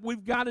got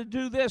to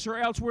do this or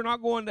else we're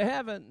not going to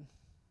heaven.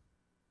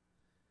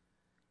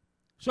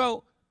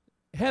 So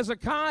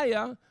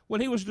Hezekiah,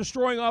 when he was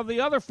destroying all the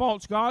other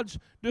false gods,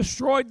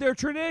 destroyed their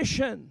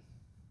tradition.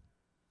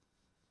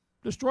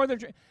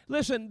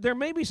 Listen, there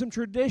may be some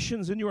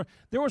traditions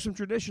there were some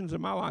traditions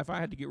in my life I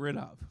had to get rid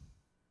of.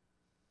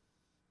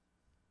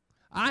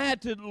 I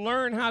had to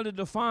learn how to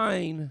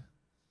define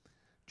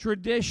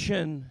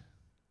tradition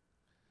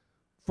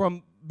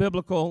from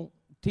biblical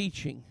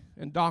teaching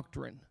and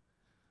doctrine.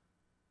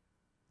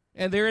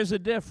 And there is a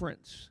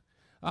difference.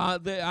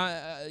 There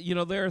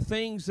are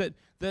things that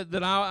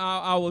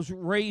I was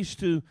raised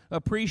to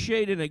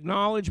appreciate and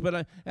acknowledge,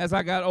 but as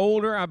I got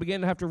older, I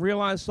began to have to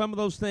realize some of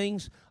those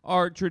things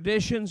are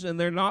traditions and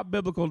they're not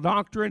biblical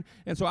doctrine,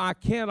 and so I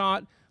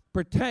cannot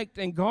protect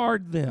and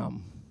guard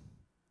them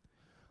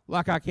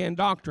like I can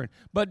doctrine.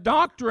 But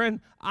doctrine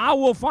I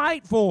will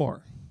fight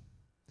for.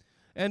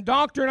 And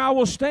doctrine I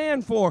will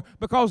stand for,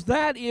 because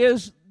that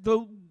is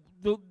the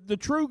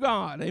true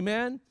God.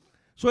 Amen?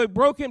 So it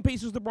broke in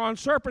pieces the bronze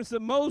serpents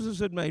that Moses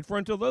had made, for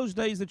until those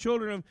days the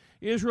children of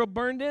Israel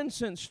burned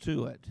incense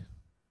to it.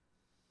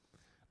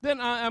 Then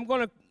I'm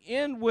going to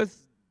end with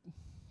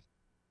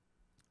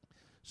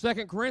 2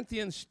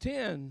 Corinthians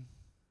 10.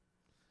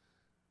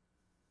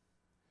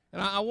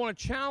 And I want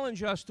to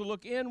challenge us to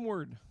look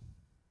inward.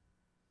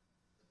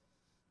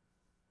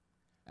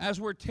 As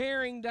we're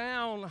tearing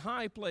down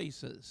high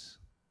places,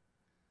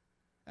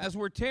 as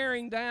we're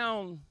tearing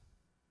down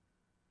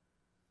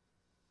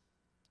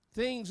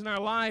things in our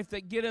life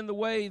that get in the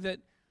way, that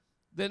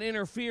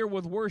interfere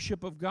with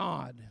worship of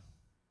God.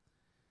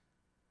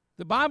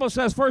 The Bible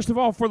says, first of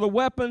all, for the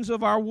weapons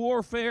of our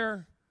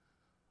warfare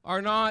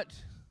are not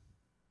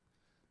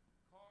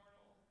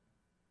carnal,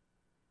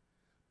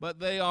 but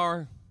they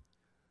are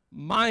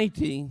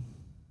mighty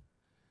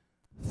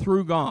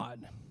through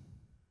God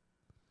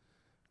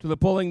to the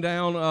pulling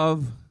down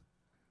of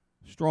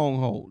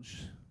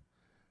strongholds.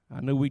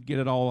 I knew we'd get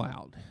it all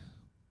out.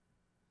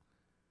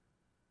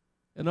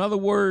 In other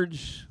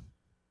words,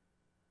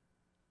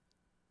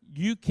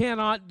 you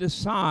cannot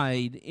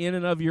decide in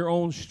and of your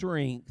own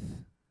strength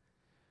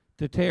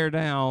to tear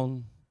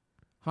down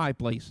high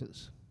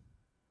places.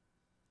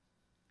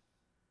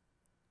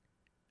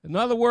 In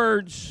other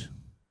words,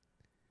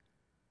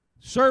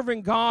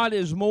 serving God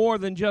is more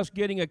than just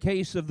getting a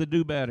case of the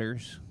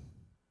do-betters.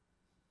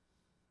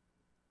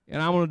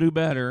 And I want to do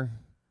better,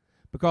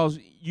 because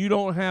you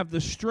don't have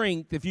the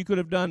strength. If you could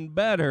have done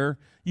better,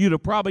 you'd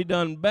have probably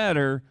done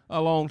better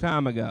a long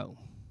time ago.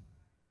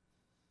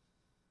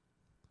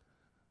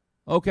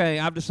 Okay,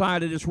 I've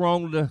decided it's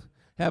wrong to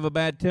have a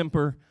bad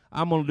temper.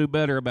 I'm going to do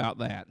better about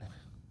that.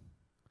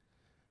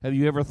 Have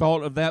you ever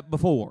thought of that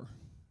before?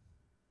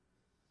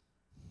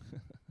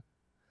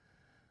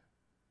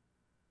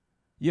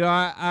 You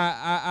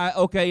know,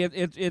 okay,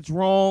 it's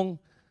wrong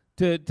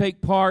to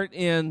take part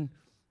in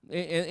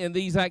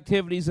these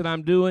activities that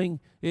I'm doing.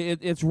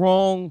 It's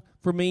wrong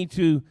for me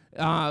to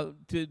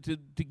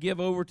give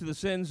over to the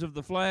sins of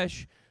the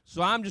flesh.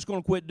 So I'm just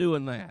going to quit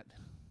doing that.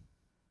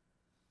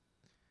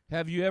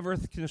 Have you ever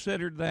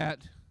considered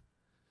that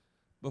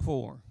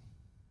before?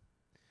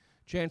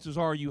 Chances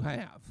are you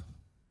have.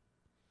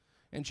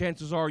 And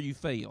chances are you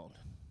failed.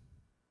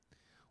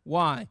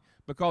 Why?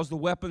 Because the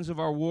weapons of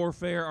our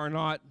warfare are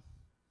not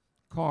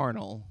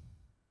carnal.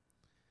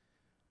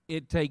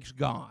 It takes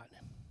God.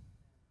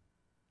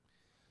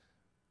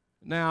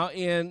 Now,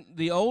 in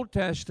the Old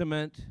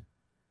Testament,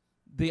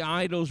 the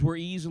idols were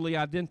easily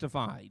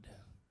identified.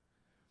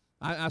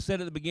 I said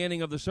at the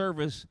beginning of the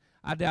service,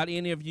 I doubt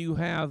any of you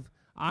have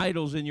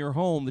idols in your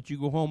home that you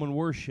go home and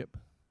worship.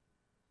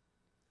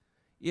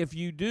 If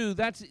you do,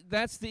 that's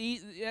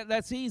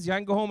easy. I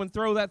can go home and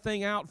throw that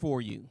thing out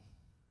for you.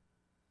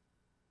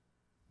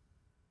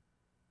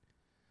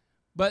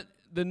 But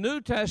the New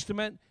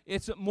Testament,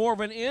 it's more of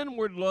an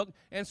inward look,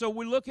 and so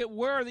we look at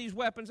where are these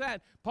weapons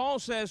at. Paul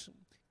says,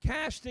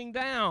 casting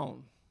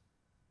down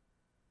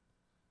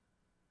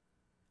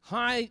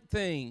high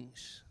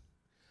things,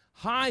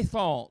 high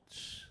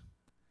thoughts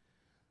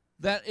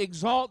that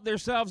exalt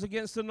themselves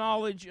against the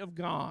knowledge of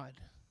God.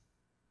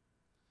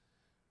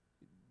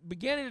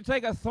 Beginning to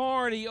take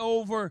authority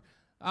over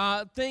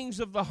things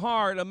of the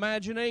heart,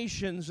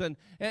 imaginations,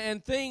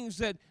 and things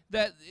that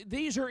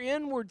these are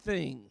inward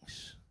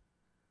things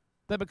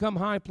that become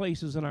high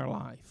places in our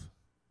life.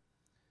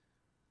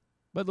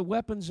 But the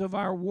weapons of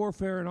our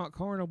warfare are not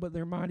carnal, but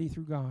they're mighty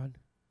through God.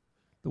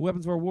 The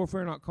weapons of our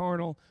warfare are not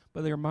carnal,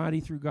 but they're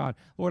mighty through God.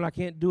 Lord, I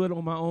can't do it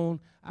on my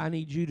own. I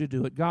need you to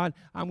do it. God,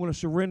 I'm going to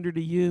surrender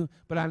to you,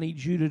 but I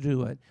need you to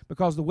do it.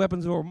 Because the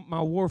weapons of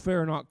my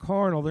warfare are not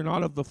carnal. They're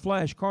not of the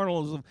flesh.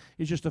 Carnal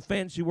is just a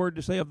fancy word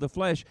to say of the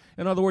flesh.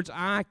 In other words,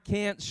 I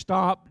can't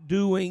stop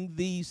doing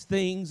these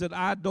things that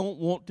I don't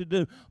want to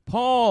do.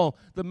 Paul,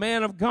 the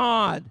man of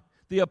God,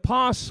 the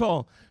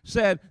apostle,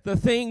 said, the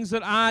things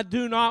that I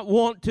do not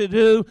want to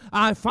do,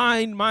 I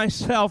find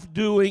myself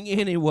doing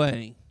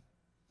anyway.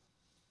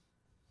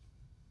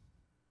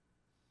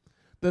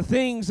 The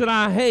things that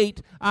I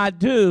hate, I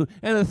do.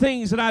 And the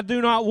things that I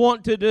do not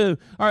want to do,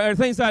 or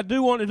things that I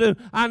do want to do,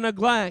 I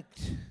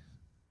neglect.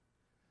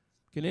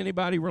 Can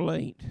anybody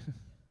relate?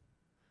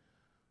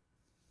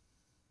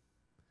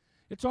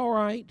 It's all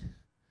right.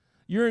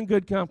 You're in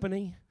good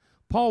company.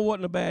 Paul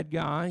wasn't a bad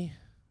guy.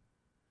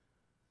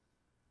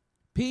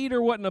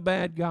 Peter wasn't a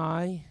bad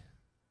guy.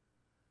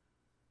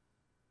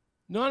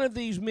 None of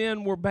these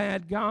men were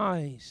bad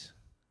guys.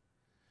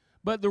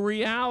 But the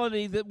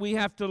reality that we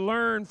have to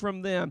learn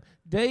from them,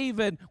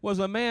 David was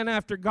a man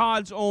after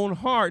God's own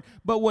heart,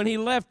 but when he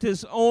left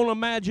his own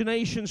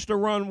imaginations to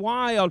run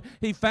wild,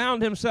 he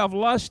found himself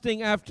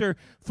lusting after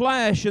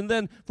flesh, and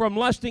then from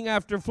lusting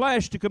after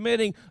flesh to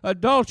committing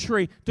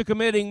adultery, to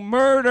committing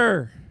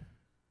murder.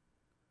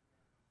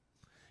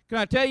 Can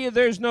I tell you,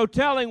 there's no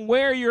telling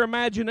where your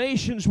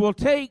imaginations will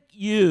take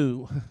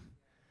you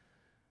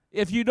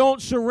if you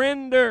don't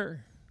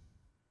surrender.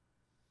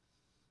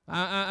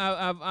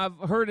 I've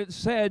heard it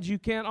said you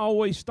can't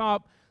always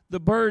stop the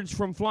birds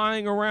from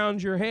flying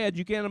around your head.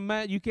 You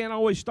can't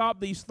always stop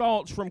these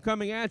thoughts from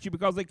coming at you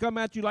because they come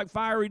at you like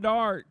fiery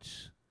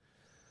darts.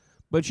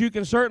 But you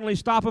can certainly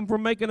stop them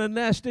from making a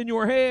nest in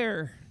your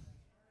hair.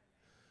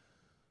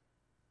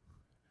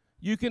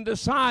 You can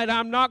decide,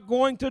 I'm not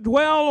going to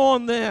dwell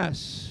on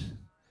this.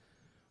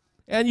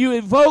 And you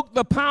evoke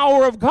the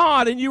power of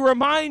God, and you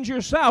remind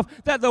yourself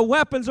that the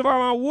weapons of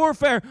our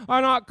warfare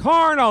are not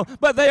carnal,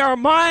 but they are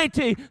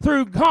mighty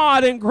through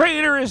God, and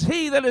greater is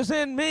He that is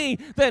in me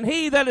than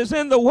he that is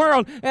in the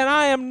world. And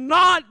I am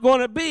not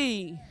going to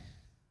be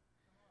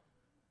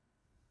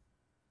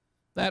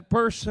that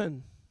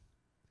person,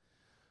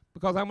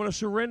 because I'm going to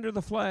surrender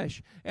the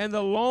flesh. And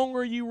the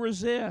longer you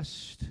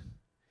resist,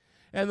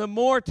 and the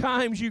more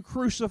times you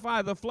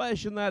crucify the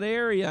flesh in that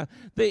area,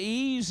 the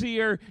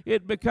easier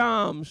it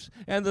becomes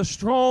and the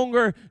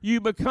stronger you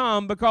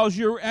become, because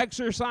you're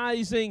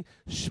exercising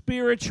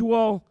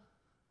spiritual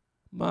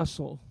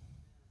muscle.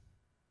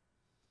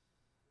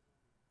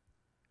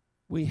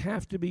 We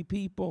have to be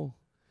people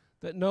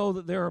that know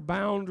that there are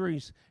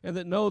boundaries and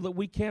that know that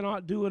we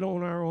cannot do it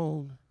on our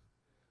own.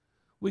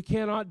 We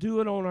cannot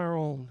do it on our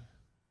own.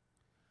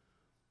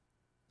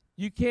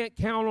 You can't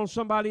count on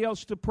somebody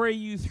else to pray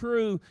you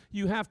through.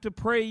 You have to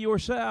pray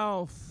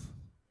yourself.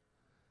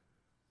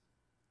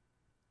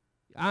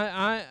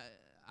 I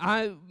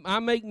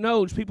make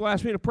notes. People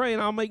ask me to pray,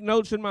 and I'll make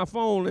notes in my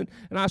phone, and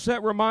I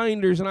set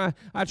reminders, and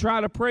I try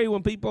to pray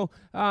when people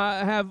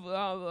have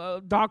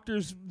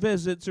doctor's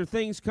visits or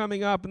things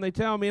coming up, and they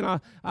tell me, and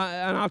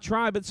I'll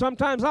try, but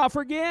sometimes I'll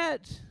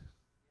forget.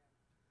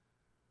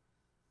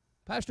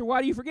 Pastor,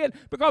 why do you forget?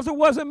 Because it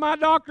wasn't my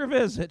doctor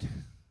visit.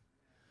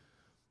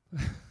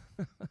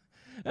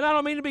 And I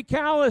don't mean to be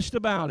calloused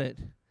about it.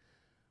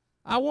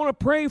 I want to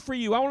pray for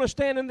you. I want to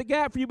stand in the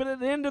gap for you. But at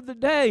the end of the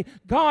day,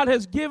 God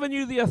has given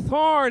you the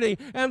authority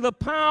and the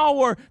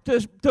power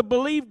to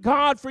believe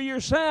God for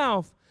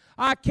yourself.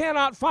 I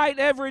cannot fight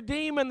every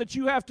demon that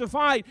you have to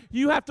fight.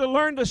 You have to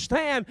learn to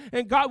stand,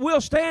 and God will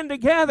stand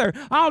together.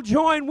 I'll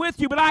join with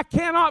you, but I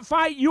cannot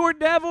fight your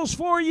devils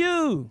for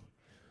you.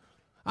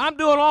 I'm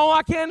doing all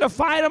I can to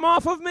fight them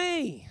off of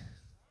me.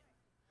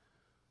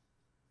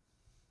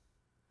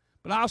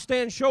 But I'll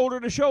stand shoulder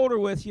to shoulder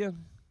with you.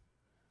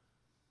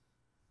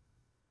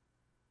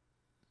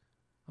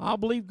 I'll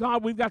believe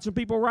God. We've got some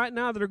people right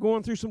now that are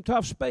going through some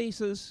tough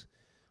spaces.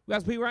 We've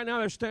got some people right now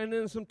that are standing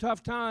in some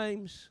tough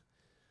times.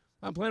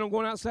 I'm planning on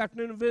going out this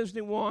afternoon and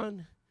visiting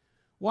one.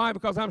 Why?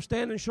 Because I'm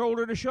standing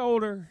shoulder to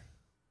shoulder.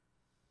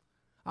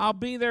 I'll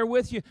be there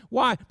with you.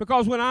 Why?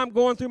 Because when I'm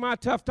going through my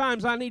tough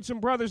times, I need some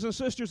brothers and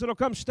sisters that will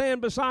come stand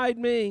beside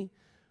me.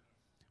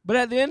 But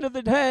at the end of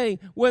the day,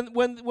 when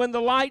the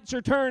lights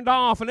are turned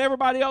off and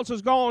everybody else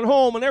is going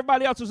home and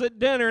everybody else is at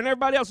dinner and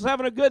everybody else is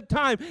having a good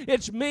time,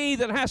 it's me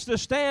that has to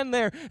stand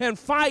there and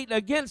fight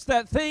against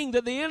that thing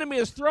that the enemy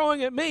is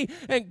throwing at me.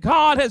 And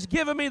God has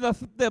given me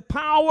the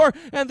power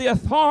and the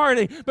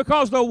authority,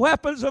 because the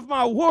weapons of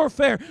my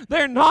warfare,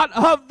 they're not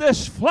of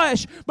this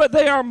flesh, but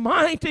they are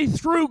mighty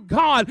through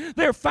God.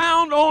 They're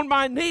found on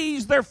my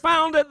knees. They're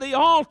found at the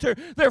altar.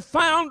 They're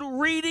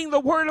found reading the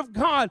Word of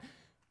God.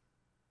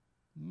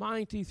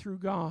 Mighty through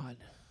God.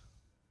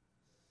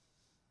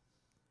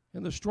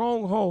 And the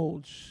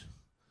strongholds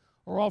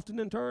are often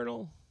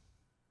internal.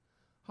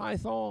 High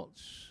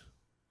thoughts.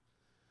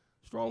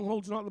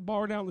 Strongholds not the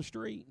bar down the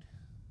street.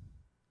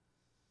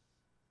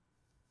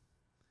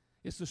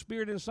 It's the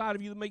spirit inside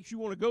of you that makes you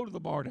want to go to the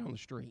bar down the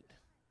street.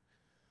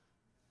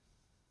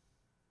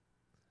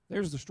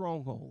 There's the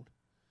stronghold.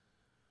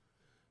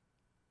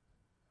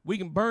 We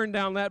can burn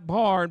down that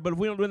bar, but if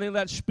we don't do anything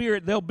with that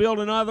spirit, they'll build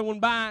another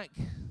one back.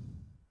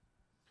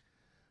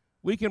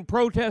 We can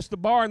protest the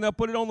bar, and they'll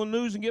put it on the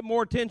news and get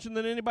more attention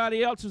than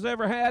anybody else has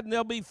ever had, and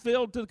they'll be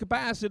filled to the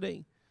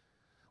capacity.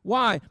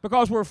 Why?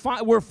 Because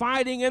we're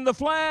fighting in the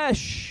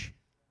flesh.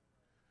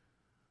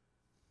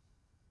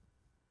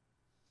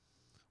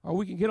 Or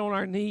we can get on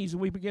our knees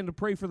and we begin to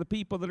pray for the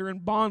people that are in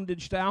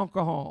bondage to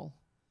alcohol.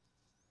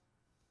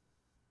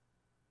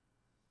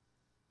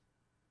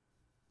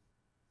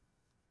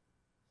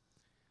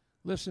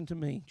 Listen to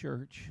me,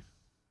 church.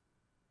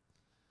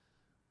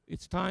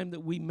 It's time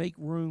that we make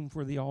room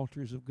for the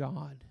altars of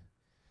God.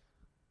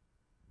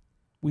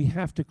 We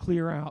have to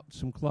clear out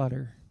some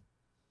clutter.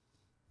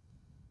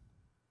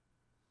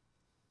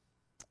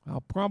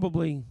 I'll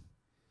probably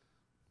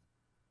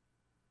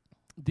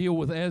deal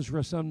with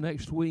Ezra some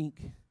next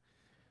week.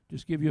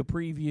 Just give you a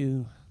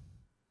preview.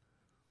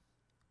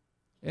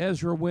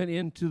 Ezra went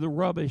into the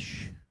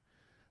rubbish,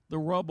 the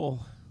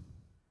rubble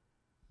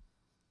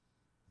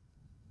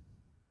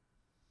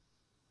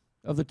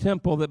of the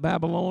temple that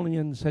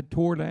Babylonians had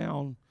tore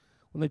down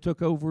when they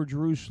took over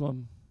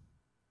Jerusalem.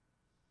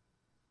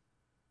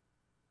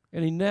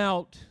 And he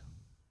knelt,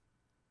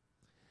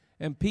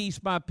 and piece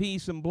by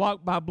piece and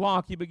block by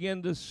block he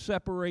began to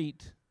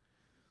separate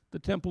the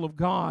temple of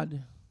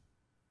God.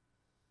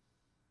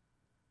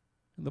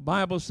 And the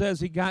Bible says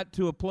he got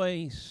to a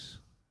place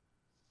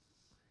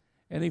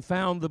and he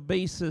found the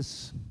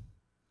basis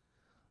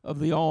of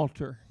the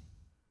altar.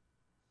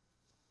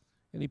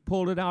 And he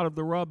pulled it out of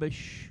the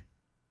rubbish.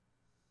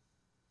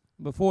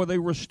 Before they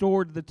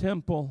restored the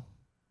temple,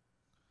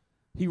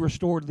 he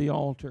restored the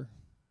altar.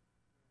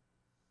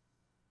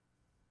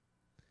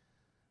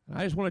 And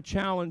I just want to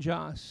challenge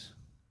us.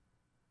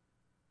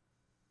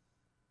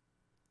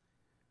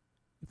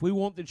 If we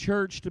want the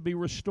church to be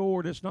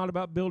restored, it's not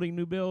about building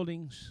new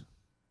buildings.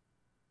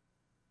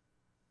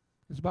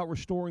 It's about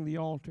restoring the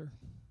altar.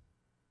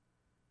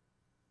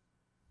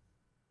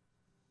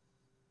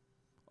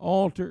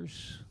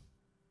 Altars.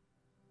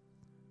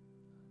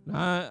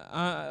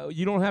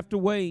 You don't have to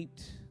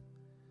wait.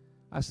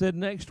 I said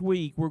next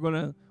week we're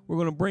gonna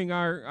bring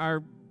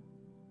our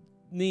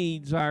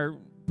needs, our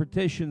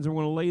petitions, and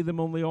we're gonna lay them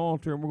on the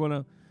altar, and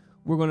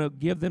we're gonna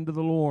give them to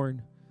the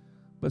Lord.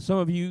 But some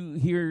of you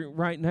here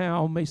right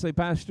now may say,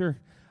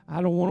 Pastor,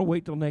 I don't want to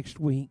wait till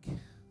next week.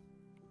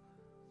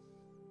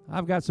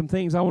 I've got some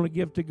things I want to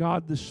give to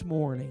God this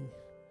morning.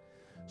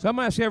 So I'm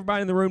going to ask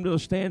everybody in the room to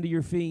stand to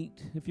your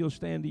feet, if you'll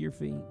stand to your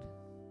feet.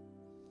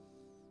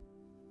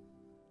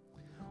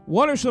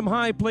 What are some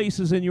high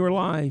places in your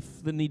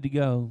life that need to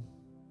go?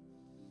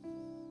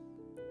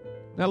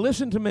 Now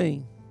listen to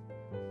me.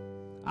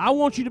 I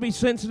want you to be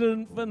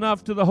sensitive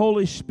enough to the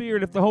Holy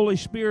Spirit. If the Holy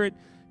Spirit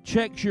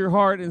checks your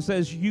heart and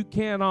says you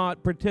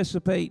cannot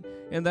participate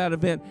in that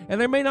event. And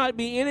there may not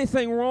be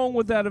anything wrong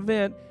with that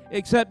event,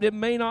 except it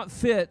may not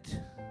fit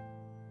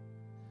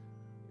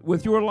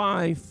with your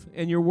life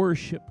and your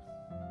worship.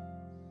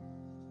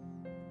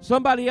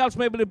 Somebody else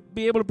may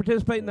be able to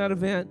participate in that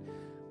event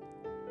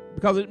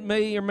because it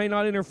may or may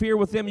not interfere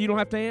with them. You don't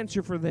have to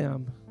answer for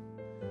them.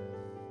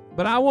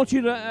 But I want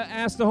you to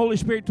ask the Holy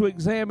Spirit to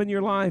examine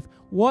your life.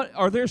 What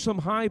are there some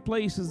high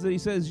places that He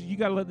says you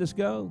got to let this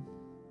go?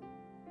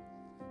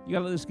 You got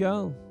to let this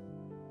go.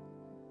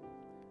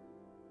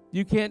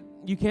 You can't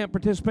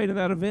participate in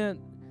that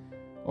event,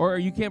 or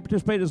you can't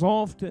participate as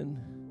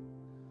often.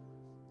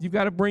 You've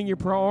got to bring your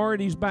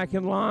priorities back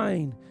in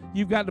line.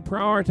 You've got to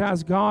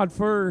prioritize God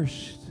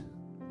first.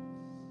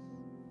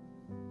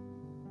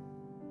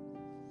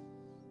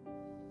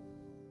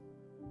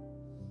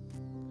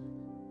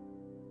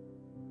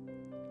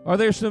 Are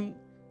there some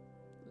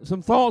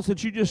thoughts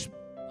that you just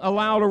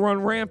allow to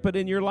run rampant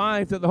in your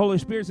life that the Holy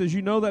Spirit says,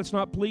 you know that's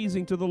not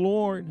pleasing to the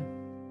Lord?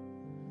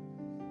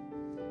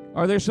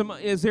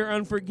 Is there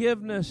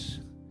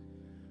unforgiveness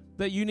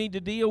that you need to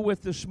deal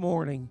with this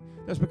morning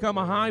that's become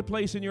a high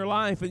place in your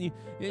life, and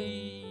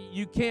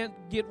you can't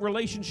get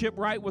relationship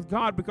right with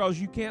God because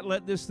you can't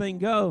let this thing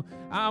go?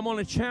 I'm going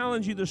to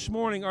challenge you this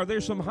morning. Are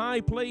there some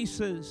high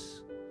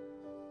places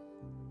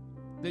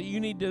that you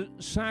need to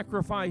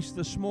sacrifice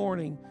this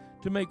morning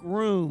to make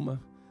room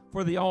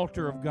for the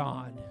altar of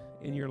God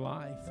in your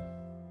life?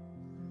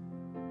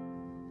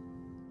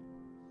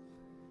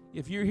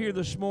 If you're here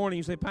this morning,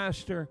 you say,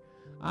 Pastor,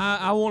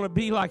 I want to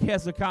be like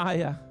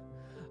Hezekiah.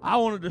 I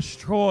want to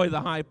destroy the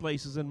high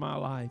places in my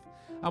life.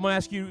 I'm going to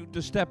ask you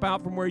to step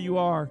out from where you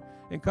are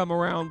and come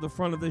around the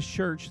front of this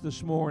church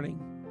this morning.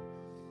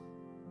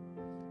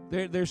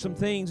 There's some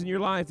things in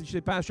your life that you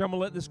say, Pastor, I'm going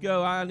to let this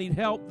go. I need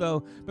help,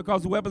 though,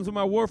 because the weapons of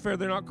my warfare,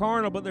 they're not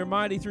carnal, but they're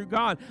mighty through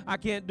God. I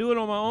can't do it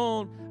on my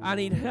own. I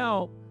need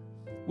help.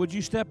 Would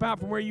you step out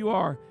from where you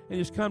are and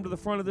just come to the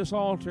front of this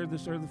altar, or the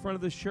front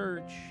of this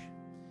church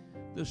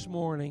this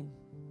morning?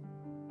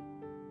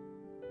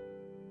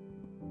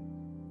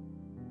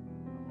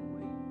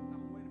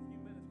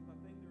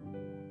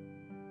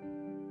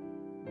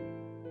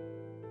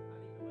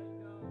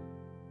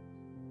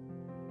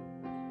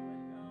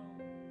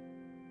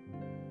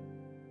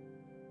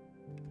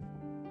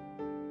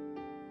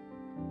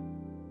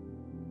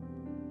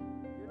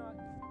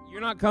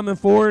 You're not coming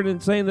forward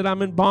and saying that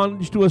I'm in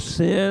bondage to a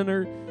sin,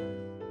 or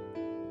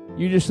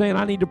you're just saying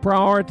I need to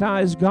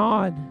prioritize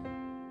God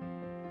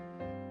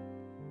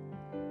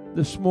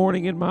this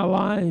morning in my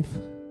life.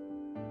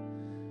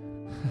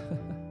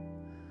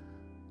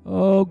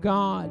 Oh,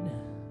 God.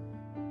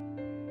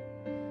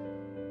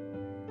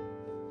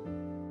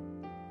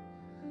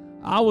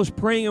 I was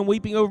praying and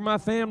weeping over my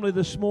family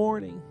this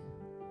morning.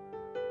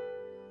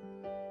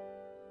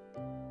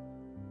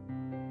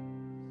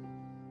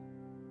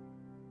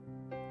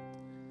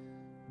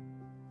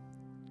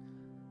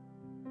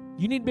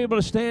 You need to be able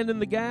to stand in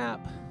the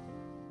gap.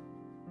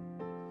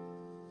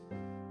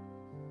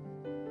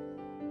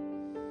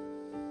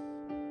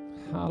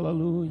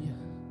 Hallelujah.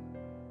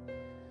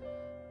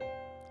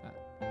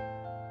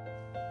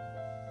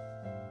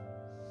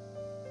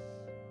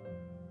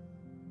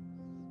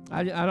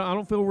 I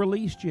don't feel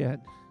released yet.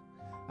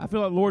 I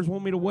feel like the Lord's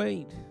wanting me to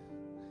wait.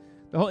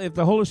 If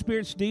the Holy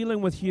Spirit's dealing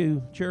with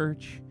you,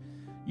 church,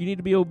 you need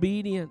to be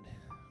obedient.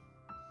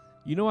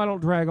 You know I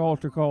don't drag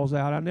altar calls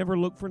out. I never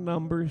look for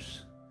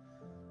numbers.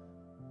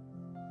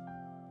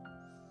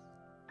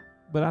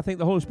 But I think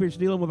the Holy Spirit's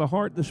dealing with a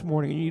heart this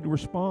morning, and you need to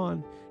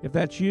respond. If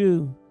that's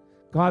you,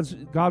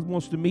 God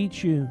wants to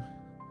meet you.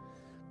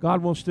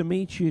 God wants to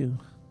meet you.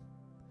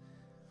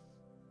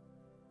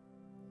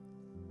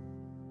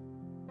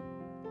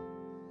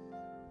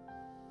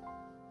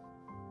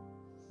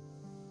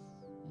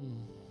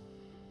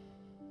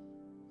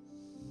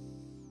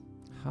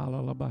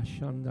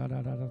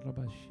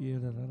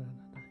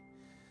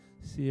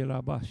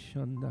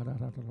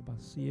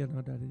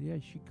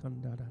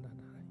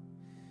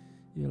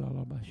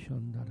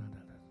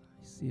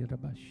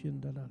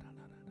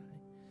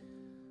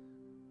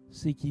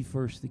 Seek ye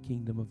first the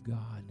kingdom of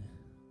God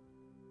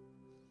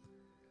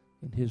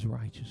and His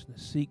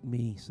righteousness. Seek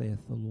me,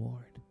 saith the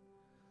Lord.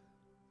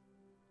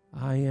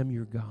 I am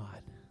your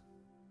God.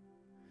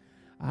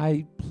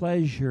 I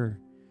pleasure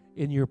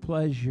in your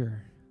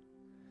pleasure.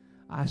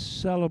 I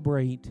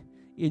celebrate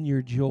in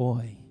your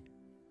joy.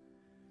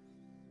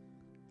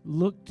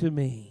 Look to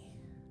me.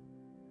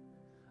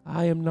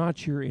 I am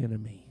not your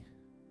enemy.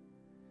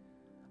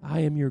 I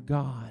am your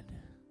God.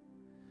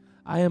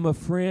 I am a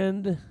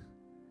friend.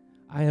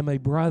 I am a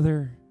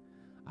brother.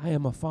 I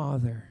am a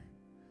father.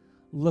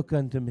 Look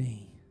unto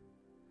me.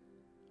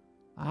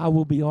 I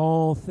will be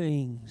all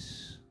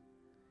things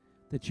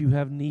that you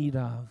have need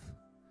of.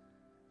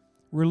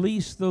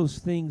 Release those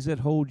things that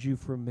hold you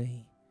from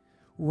me.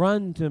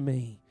 Run to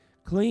me.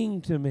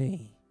 Cling to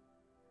me.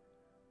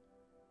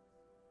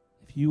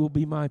 If you will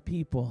be my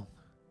people,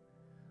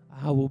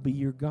 I will be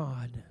your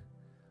God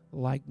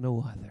like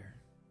no other,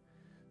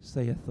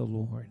 saith the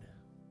Lord.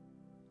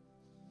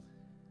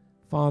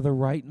 Father,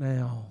 right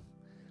now,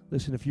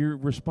 listen, if you're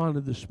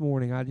responded this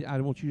morning, I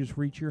want you to just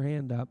reach your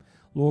hand up.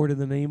 Lord, in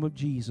the name of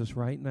Jesus,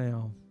 right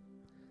now,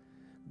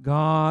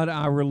 God,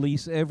 I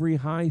release every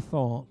high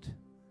thought,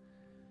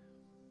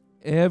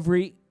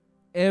 every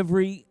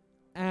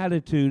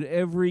attitude,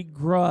 every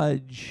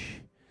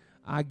grudge,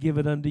 I give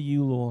it unto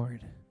you,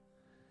 Lord.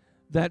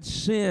 That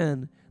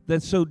sin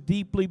that's so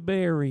deeply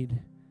buried,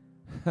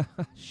 Lord,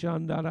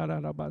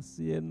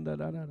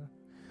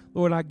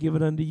 I give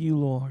it unto you,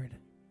 Lord.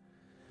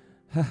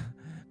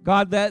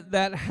 God,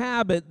 that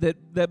habit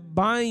that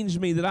binds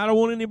me, that I don't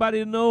want anybody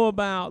to know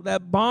about,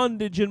 that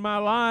bondage in my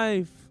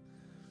life,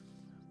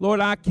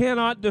 Lord, I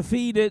cannot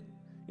defeat it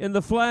in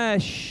the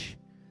flesh,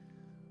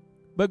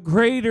 but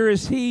greater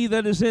is He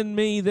that is in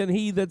me than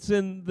he that's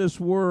in this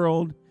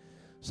world.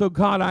 So,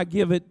 God, I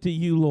give it to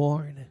you,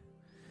 Lord.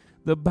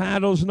 The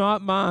battle's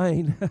not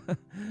mine,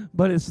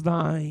 but it's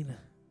thine.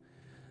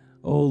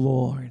 Oh,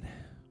 Lord.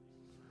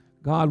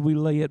 God, we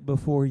lay it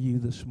before you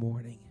this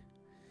morning.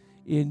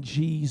 In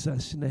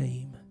Jesus'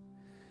 name.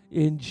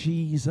 In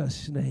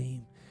Jesus'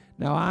 name.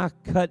 Now, I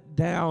cut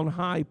down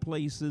high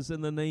places in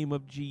the name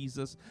of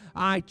Jesus.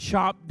 I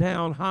chop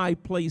down high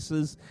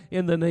places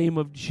in the name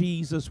of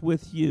Jesus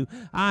with you.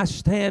 I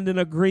stand in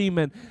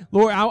agreement.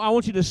 Lord, I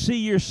want you to see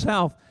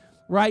yourself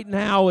right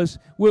now as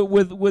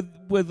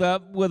with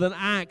an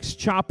axe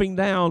chopping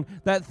down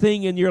that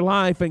thing in your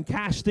life and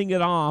casting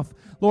it off.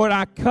 Lord,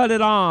 I cut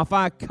it off.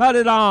 I cut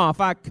it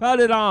off. I cut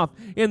it off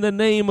in the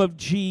name of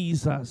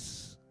Jesus.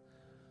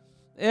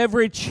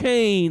 Every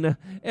chain,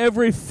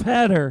 every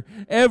fetter,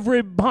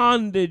 every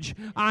bondage,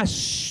 I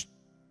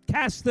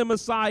cast them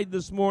aside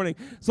this morning.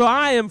 So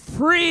I am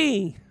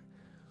free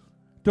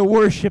to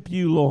worship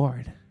you,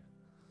 Lord.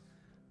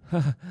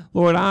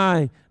 Lord,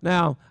 I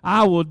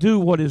will do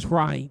what is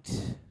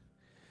right.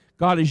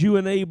 God, as you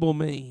enable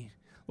me,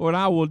 Lord,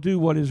 I will do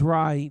what is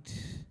right.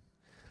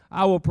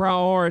 I will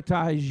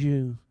prioritize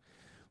you.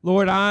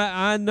 Lord,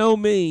 I know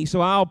me, so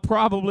I'll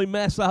probably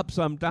mess up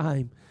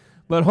sometime.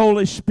 But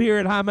Holy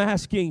Spirit, I'm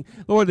asking,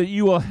 Lord, that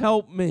you will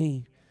help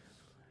me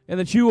and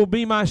that you will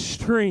be my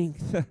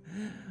strength.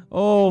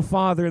 Oh,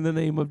 Father, in the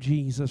name of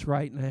Jesus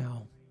right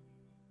now.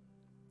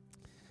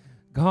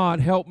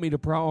 God, help me to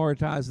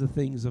prioritize the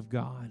things of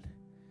God.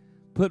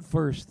 Put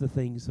first the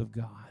things of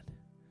God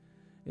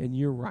and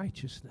your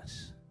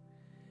righteousness.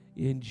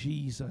 In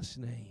Jesus'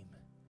 name.